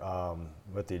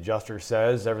what the adjuster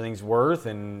says everything's worth,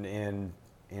 and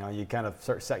you kind of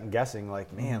start second guessing,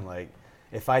 like, man, like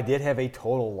if I did have a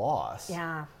total loss,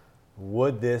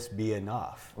 would this be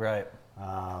enough? Right.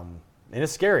 And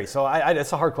it's scary. So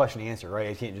it's a hard question to answer, right?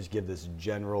 I can't just give this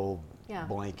general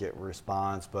blanket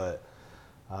response, but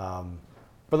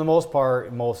for the most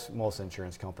part, most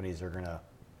insurance companies are gonna,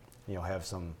 have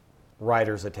some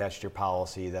riders attached to your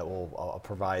policy that will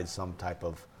provide some type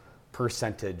of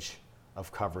percentage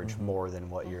of coverage more than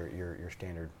what your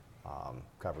standard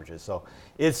coverage is. So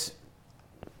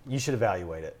you should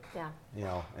evaluate it.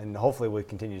 Yeah. And hopefully we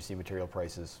continue to see material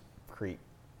prices creep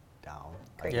down.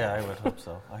 Yeah, I would hope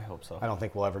so. I hope so. I don't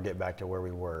think we'll ever get back to where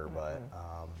we were, but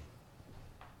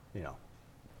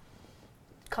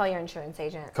Call your insurance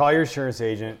agent. Call your insurance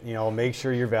agent. You know, make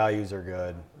sure your values are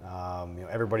good. You know,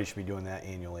 everybody should be doing that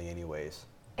annually, anyways.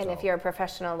 And if you're a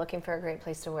professional looking for a great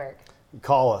place to work,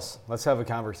 call us. Let's have a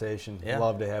conversation. Yeah.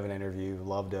 Love to have an interview.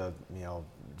 Love to, you know,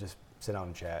 just sit down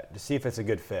and chat to see if it's a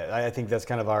good fit. I think that's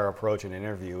kind of our approach in an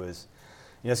interview is,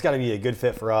 you know, it's got to be a good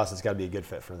fit for us. It's got to be a good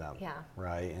fit for them. Yeah.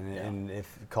 Right. And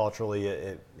if culturally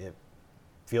it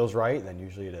feels right, then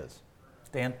usually it is.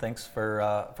 Dan, thanks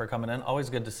for coming in. Always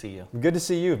good to see you. Good to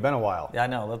see you. It's been a while. Yeah, I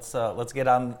know. Let's get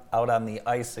out on the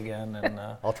ice again, and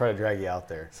I'll try to drag you out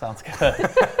there. sounds good.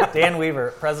 Dan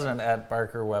Weaver, president at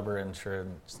Barker Weber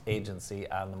Insurance Agency,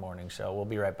 on the morning show. We'll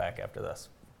be right back after this.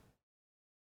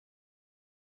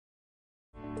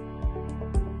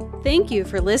 Thank you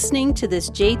for listening to this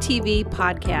JTV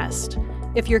podcast.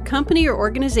 If your company or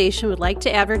organization would like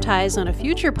to advertise on a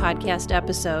future podcast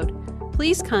episode,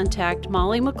 please contact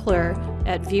Molly McClure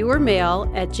at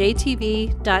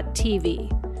viewermail@jtv.tv.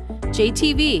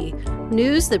 JTV,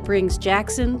 news that brings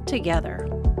Jackson together.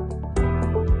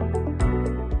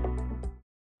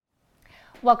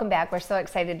 welcome back. We're so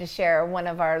excited to share one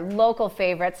of our local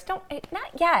favorites. Not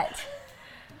yet.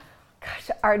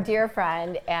 Gosh, our dear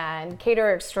friend and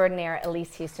caterer extraordinaire,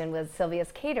 Elise Houston, with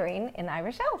Sylvia's Catering in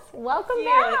Irish Hills. Welcome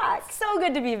back. It's so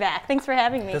good to be back. Thanks for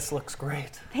having me. This looks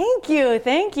great. Thank you.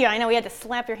 Thank you. I know we had to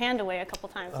slap your hand away a couple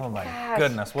times. Oh my Gosh.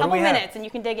 goodness. What Couple do we minutes have? and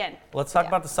you can dig in. Let's talk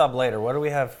about the sub later. What do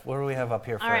we have? What do we have up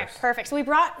here first? All right, perfect. So we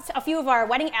brought a few of our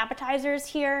wedding appetizers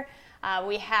here.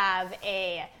 We have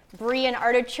a brie and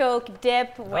artichoke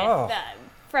dip with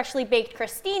freshly baked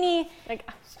crostini.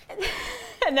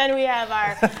 And then we have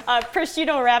our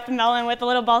prosciutto wrapped melon with a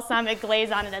little balsamic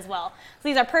glaze on it as well. So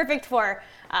these are perfect for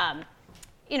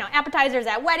appetizers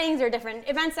at weddings or different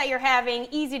events that you're having.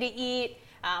 Easy to eat,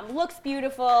 looks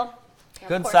beautiful.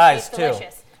 Good size too.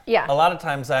 Delicious. Yeah. A lot of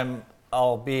times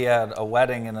I'll be at a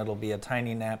wedding and it'll be a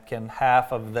tiny napkin,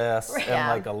 half of this, and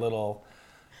Yeah. like a little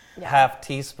half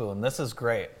teaspoon. This is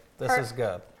great. This is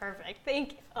good. Perfect.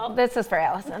 Thank you. Oh, This is for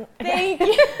Allison. thank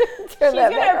you. She's Turn that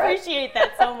going back to around. appreciate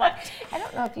that so much. I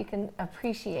don't know if you can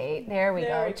appreciate. There we There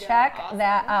go. we go. Check Awesome.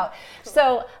 that out.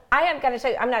 So I have got to tell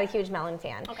you, I'm not a huge melon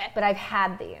fan, Okay. but I've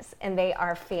had these and they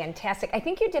are fantastic. I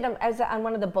think you did them as on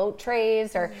one of the boat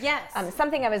trays or Yes.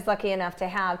 something I was lucky enough to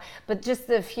have. But just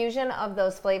the fusion of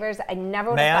those flavors, I never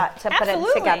would Ma'am? have thought to put it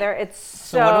Absolutely. together. It's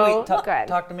So what do we good.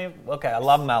 talk to me? Okay, I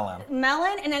love melon.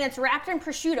 Melon, and then it's wrapped in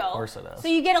prosciutto. Of course it is. So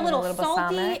you get a little, little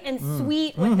salty balsamic. and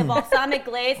sweet with the balsamic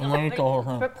glaze.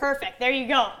 But perfect. There you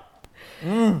go.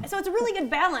 So it's a really good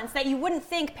balance that you wouldn't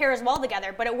think pairs well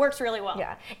together, but it works really well.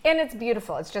 Yeah, and it's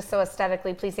beautiful. It's just so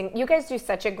aesthetically pleasing. You guys do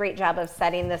such a great job of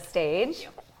setting the stage.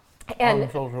 And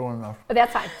that's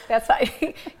fine. That's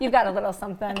fine. You've got a little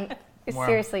something.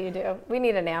 Seriously, you do. We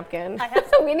need a napkin.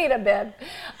 We need a bib.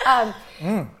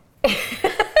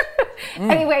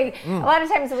 Anyway, a lot of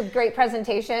times with great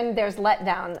presentation, there's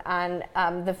letdown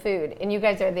on the food, and you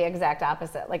guys are the exact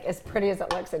opposite. Like as pretty as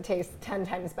it looks, it tastes 10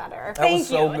 times better. That was Thank you.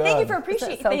 so good. Thank you for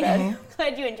appreciating. So Thank good. you.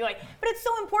 Glad you enjoyed. But it's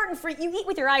so important for you eat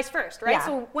with your eyes first, right? Yeah.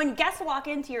 So when guests walk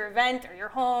into your event or your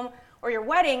home or your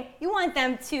wedding, you want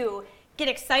them to get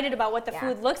excited about what the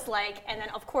food looks like, and then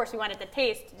of course we want it to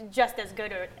taste just as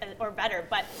good or better.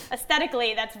 But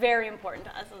aesthetically, that's very important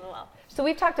to us as well. So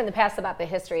we've talked in the past about the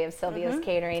history of Sylvia's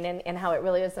Catering and how it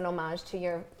really is an homage to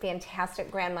your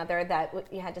fantastic grandmother that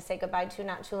you had to say goodbye to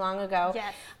not too long ago.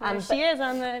 Yes, there she is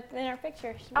in our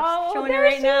picture. She's Oh, showing it there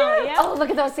right she now. is. Yeah. Oh, look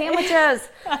at those sandwiches.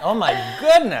 Oh my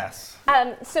goodness.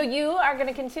 So you are going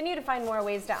to continue to find more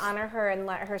ways to honor her and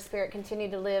let her spirit continue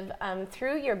to live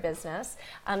through your business.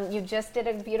 You just did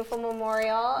a beautiful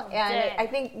memorial, and did. I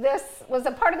think this was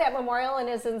a part of that memorial and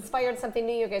has inspired something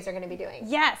new you guys are going to be doing.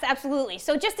 Yes, absolutely.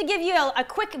 So just to give you a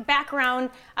quick background,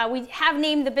 we have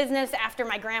named the business after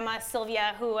my grandma,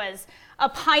 Sylvia, who was a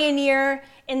pioneer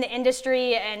in the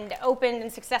industry and opened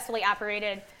and successfully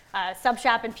operated a sub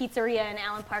shop and pizzeria in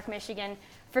Allen Park, Michigan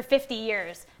for 50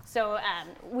 years. So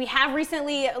we have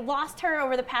recently lost her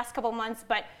over the past couple months,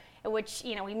 but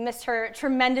we miss her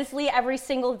tremendously every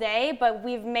single day, but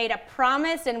we've made a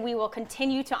promise and we will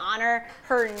continue to honor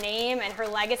her name and her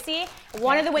legacy.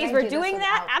 One of the ways we're doing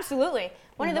that, absolutely.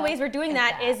 One of the ways we're doing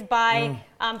that is by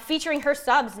featuring her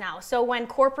subs now. So when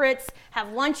corporates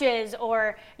have lunches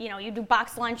or you do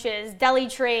box lunches, deli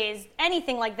trays,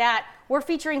 anything like that, we're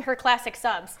featuring her classic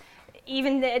subs.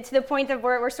 Even to the point that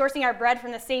we're sourcing our bread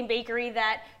from the same bakery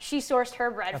that she sourced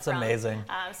her bread That's from. amazing.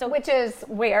 Which is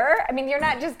where? I mean, you're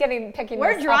not just picking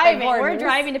We're this driving. up at We're Gordon's.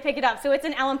 driving to pick it up. So it's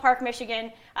in Allen Park,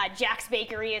 Michigan. Jack's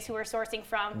Bakery is who we're sourcing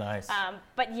from. Nice.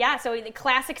 But yeah, so the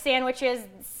classic sandwiches,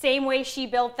 same way she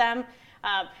built them.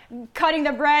 cutting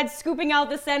the bread, scooping out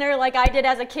the center like I did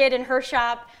as a kid in her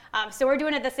shop. So we're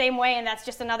doing it the same way, and that's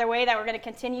just another way that we're going to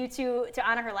continue to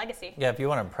honor her legacy. Yeah, if you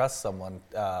want to impress someone,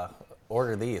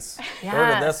 order these. Yes.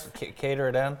 Order this, cater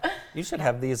it in. You should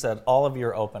have these at all of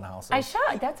your open houses. I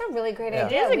should. That's a really great Yeah.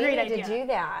 idea. It is a We great need idea. to do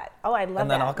that. Oh, I love that.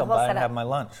 And then I'll come The whole by and setup. have my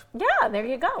lunch. Yeah, there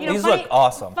you go. You know, These look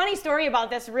awesome. Funny story about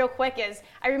this real quick is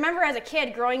I remember as a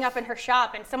kid growing up in her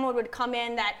shop, and someone would come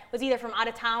in that was either from out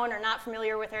of town or not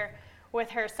familiar with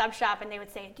her sub shop, and they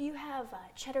would say, "Do you have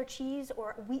cheddar cheese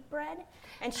or wheat bread?"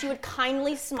 And she would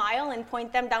kindly smile and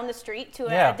point them down the street to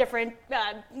a different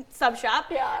sub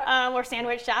shop or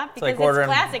sandwich shop, because it's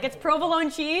classic. It's provolone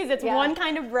cheese. It's one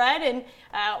kind of bread, and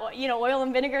oil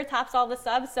and vinegar tops all the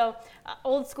subs. So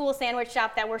old school sandwich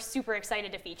shop that we're super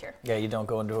excited to feature. Yeah, you don't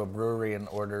go into a brewery and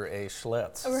order a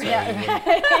Schlitz. So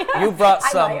Yeah. you brought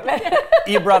some.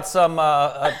 You brought some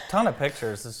a ton of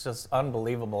pictures. It's just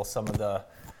unbelievable. Some of the.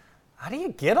 How do you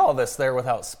get all this there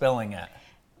without spilling it?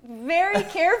 Very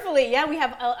carefully. Yeah, we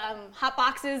have hot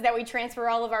boxes that we transfer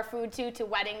all of our food to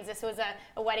weddings. This was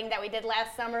a wedding that we did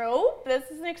last summer. Oh, this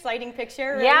is an exciting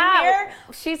picture right here.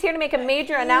 She's here to make a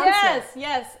major announcement.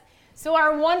 Yes. So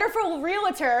our wonderful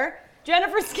realtor,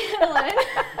 Jennifer Scanlon,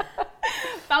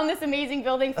 found this amazing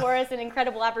building for us, an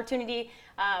incredible opportunity.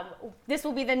 This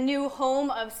will be the new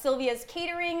home of Sylvia's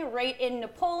Catering right in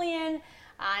Napoleon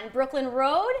on Brooklyn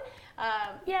Road.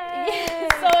 Yay!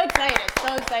 So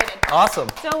excited. Awesome.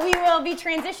 So we will be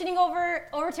transitioning over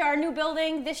to our new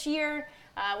building this year.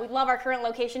 We love our current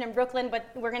location in Brooklyn, but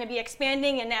we're going to be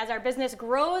expanding, and as our business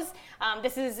grows,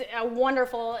 this is a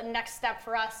wonderful next step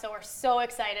for us. So we're so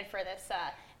excited for this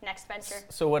next venture.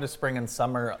 So what does spring and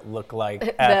summer look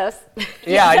like? This.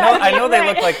 Yeah, I know they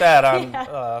look like that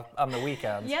on the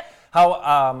weekends. Yep.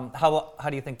 How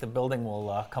do you think the building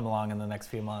will come along in the next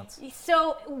few months?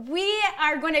 So we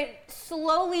are going to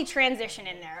slowly transition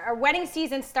in there. Our wedding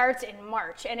season starts in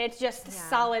March, and it's just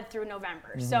solid through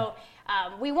November. Mm-hmm. So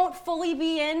we won't fully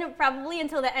be in probably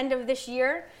until the end of this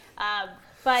year.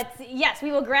 But yes,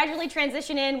 we will gradually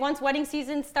transition in. Once wedding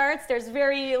season starts, there's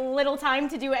very little time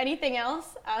to do anything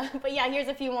else. But yeah, here's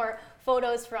a few more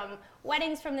photos from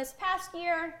weddings from this past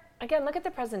year. Again, look at the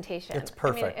presentation. It's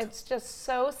perfect. I mean, it's just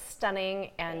so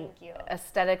stunning and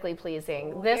aesthetically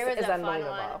pleasing. This is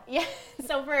unbelievable. Yeah.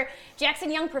 So for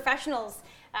Jackson Young Professionals,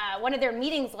 one of their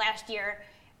meetings last year,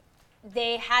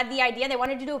 they had the idea they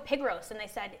wanted to do a pig roast, and they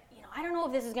said, I don't know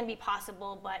if this is going to be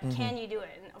possible, but can you do it?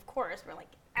 And of course, we're like,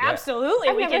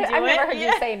 absolutely, we can do it. I've never heard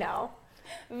you say no.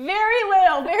 Very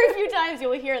few times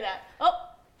you'll hear that.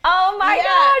 Oh my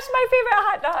gosh, my favorite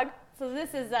hot dog. So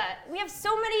this is, we have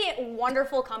so many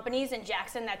wonderful companies in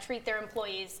Jackson that treat their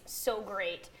employees so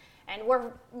great. And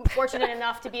we're fortunate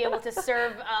enough to be able to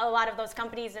serve a lot of those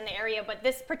companies in the area. But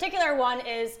this particular one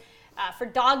is for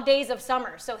Dog Days of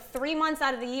Summer. So 3 months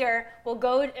out of the year, we'll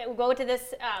go to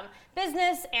this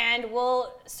business and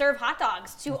we'll serve hot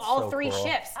dogs to all three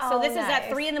shifts. So this is at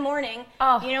 3 in the morning,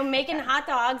 making hot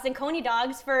dogs and coney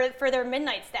dogs for their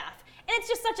midnight staff. And it's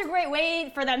just such a great way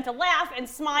for them to laugh and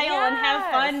smile and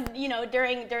have fun,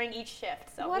 during each shift.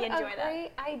 So we enjoy that. What a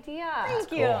great idea.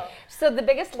 Thank you. So the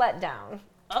biggest letdown.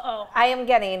 I am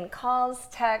getting calls,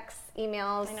 texts,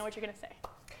 emails. I know what you're going to say.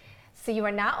 So you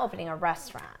are not opening a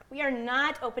restaurant. We are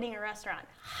not opening a restaurant.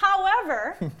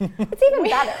 However, it's even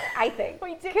better, I think,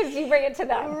 because you bring it to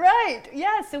them. Right.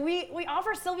 Yeah. So we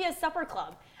offer Sylvia's Supper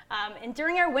Club, and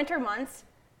during our winter months,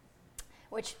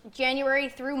 which January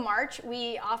through March,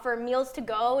 we offer meals to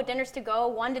go, dinners to go,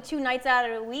 1 to 2 nights out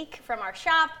of the week from our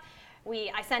shop.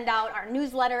 I send out our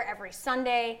newsletter every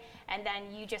Sunday, and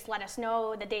then you just let us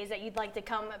know the days that you'd like to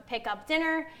come pick up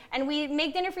dinner, and we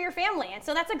make dinner for your family. And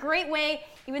so that's a great way,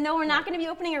 even though we're not going to be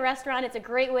opening a restaurant, it's a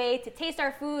great way to taste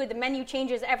our food. The menu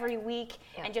changes every week,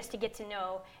 and just to get to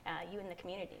know you in the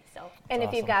community. So. And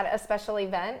if you've got a special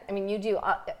event, you do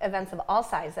events of all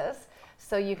sizes,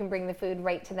 so you can bring the food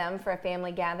right to them for a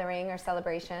family gathering or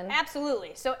celebration.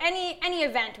 Absolutely. So any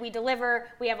event we deliver,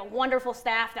 we have a wonderful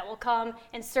staff that will come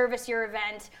and service your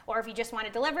event, or if you just want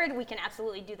it delivered, we can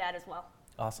absolutely do that as well.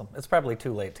 Awesome. It's probably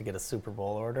too late to get a Super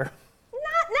Bowl order.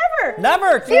 Never.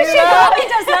 Never. She probably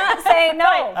does not say no.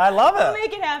 I love it. We'll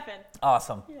make it happen.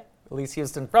 Awesome. Yeah. Elise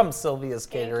Houston from Sylvia's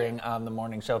Catering on The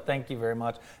Morning Show. Thank you very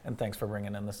much, and thanks for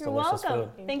bringing in this delicious food.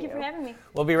 Thank you for having me.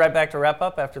 We'll be right back to wrap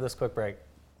up after this quick break.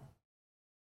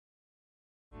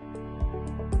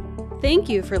 Thank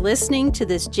you for listening to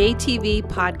this JTV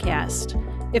podcast.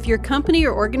 If your company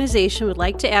or organization would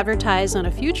like to advertise on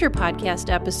a future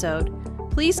podcast episode,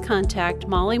 please contact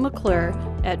Molly McClure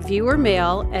at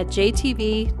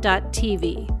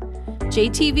viewermail@jtv.tv.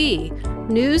 JTV,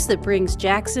 news that brings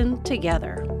Jackson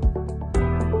together.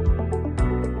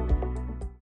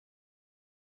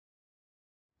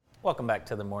 Welcome back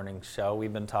to the morning show.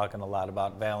 We've been talking a lot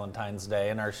about Valentine's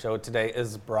Day, and our show today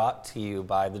is brought to you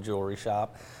by The Jewelry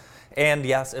Shop. And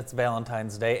yes, it's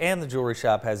Valentine's Day, and The Jewelry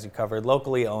Shop has you covered,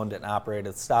 locally owned and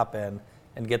operated. Stop in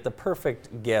and get the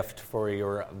perfect gift for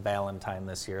your Valentine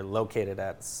this year, located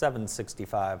at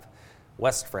 765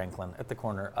 West Franklin at the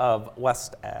corner of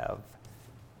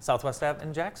Southwest Ave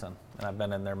in Jackson. And I've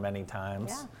been in there many times.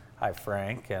 Yeah. Hi,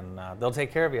 Frank, and they'll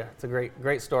take care of you. It's a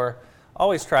great store.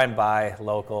 Always try and buy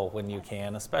local when you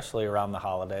can, especially around the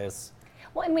holidays.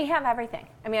 Well, and we have everything.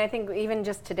 I mean, I think even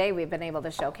just today we've been able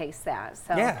to showcase that.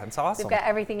 So yeah, it's awesome. We've got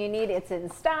everything you need. It's in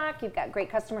stock. You've got great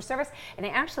customer service. And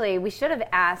actually, we should have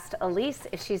asked Elise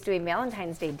if she's doing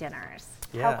Valentine's Day dinners.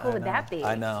 Yeah, how cool would that be?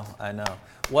 I know.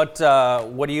 What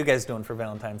are you guys doing for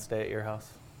Valentine's Day at your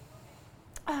house?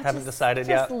 Haven't decided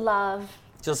yet? Just love.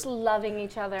 Just loving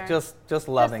each other. Just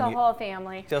loving. Just the whole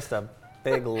family. Just a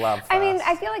big love fest. I mean,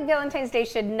 I feel like Valentine's Day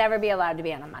should never be allowed to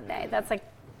be on a Monday. It's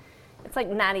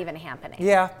like not even happening.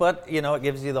 Yeah, but it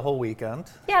gives you the whole weekend.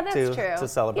 Yeah, that's true. To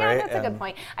celebrate. Yeah, that's a good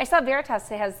point. I saw Veritas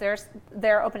has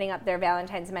they're opening up their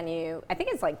Valentine's menu. I think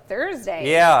it's like Thursday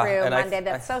through Monday.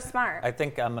 That's so smart. I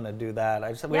think I'm gonna do that.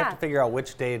 We have to figure out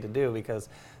which day to do, because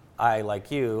I,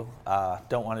 like you,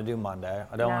 don't want to do Monday.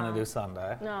 I don't want to do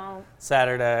Sunday. No.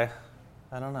 Saturday,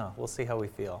 I don't know. We'll see how we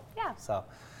feel. Yeah. So,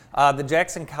 the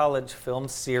Jackson College Film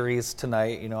Series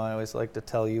tonight. I always like to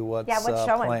tell you what's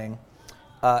showing? playing.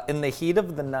 In the Heat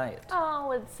of the Night. Oh,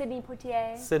 with Sidney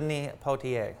Poitier. Sidney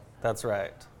Poitier. That's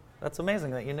right. That's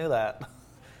amazing that you knew that.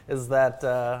 Is that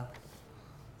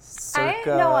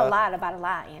circa... I know a lot about a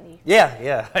lot, Andy.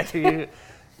 Yeah.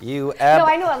 No,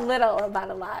 I know a little about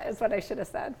a lot, is what I should have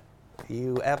said.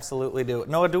 You absolutely do.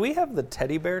 Noah, do we have the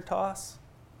teddy bear toss?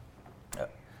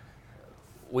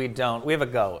 We don't. We have a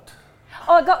goat.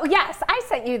 Oh, a goat. Yes, I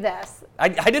sent you this. I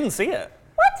didn't see it.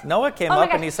 What? Noah came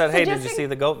up and he said, hey, did you see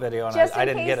the goat video? And I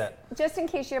didn't get it. Just in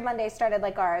case your Monday started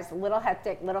like ours, a little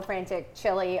hectic, little frantic,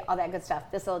 chilly, all that good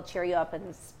stuff. This will cheer you up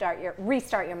and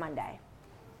restart your Monday.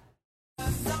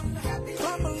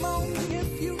 Clap along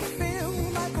if you feel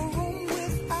like a room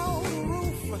without a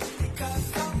roof.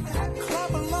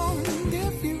 Clap along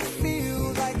if you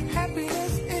feel like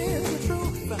happiness is the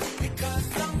truth.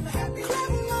 Clap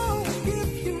along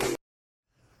if you...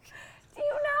 Do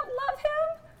you not love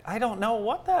him? I don't know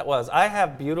what that was. I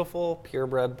have beautiful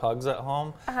purebred pugs at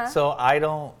home, so I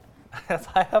don't.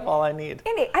 I have all I need.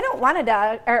 Andy, I don't want a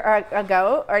dog or a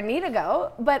goat or need a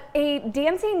goat, but a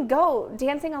dancing goat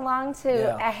dancing along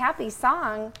to a happy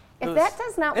song, if that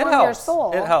does not warm your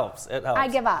soul, it helps. I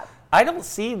give up. I don't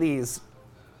see these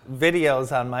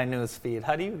videos on my news feed.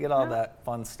 How do you get all that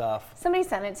fun stuff? Somebody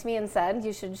sent it to me and said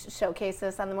you should showcase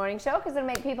this on the morning show because it'll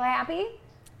make people happy.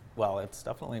 Well, it's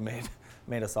definitely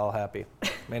made us all happy.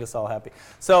 Made us all happy.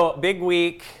 So big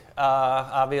week,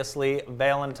 obviously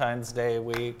Valentine's Day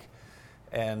week.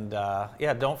 And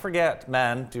don't forget,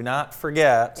 men, do not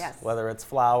forget, whether it's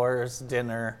flowers,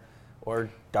 dinner, or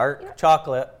dark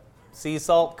chocolate, sea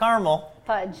salt, caramel.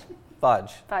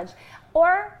 Fudge.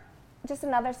 Or just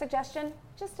another suggestion,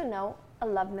 just a note, a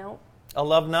love note. A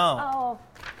love note. Oh.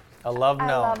 A love note.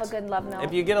 I love a good love note.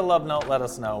 If you get a love note, let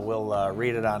us know. We'll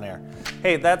read it on air.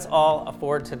 Hey, that's all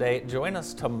for today. Join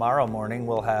us tomorrow morning.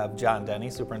 We'll have John Denny,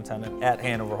 superintendent at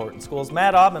Hanover Horton Schools,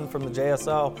 Matt Aubin from the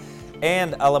JSO,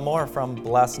 and Ella Moore from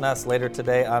Bless Nest. Later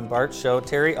today on Bart's Show,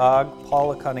 Terry Ogg,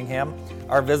 Paula Cunningham,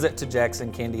 our visit to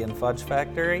Jackson Candy and Fudge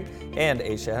Factory, and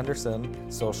Aisha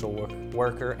Henderson, social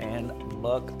worker and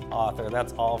book author.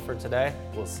 That's all for today.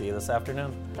 We'll see you this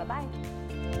afternoon. Bye-bye.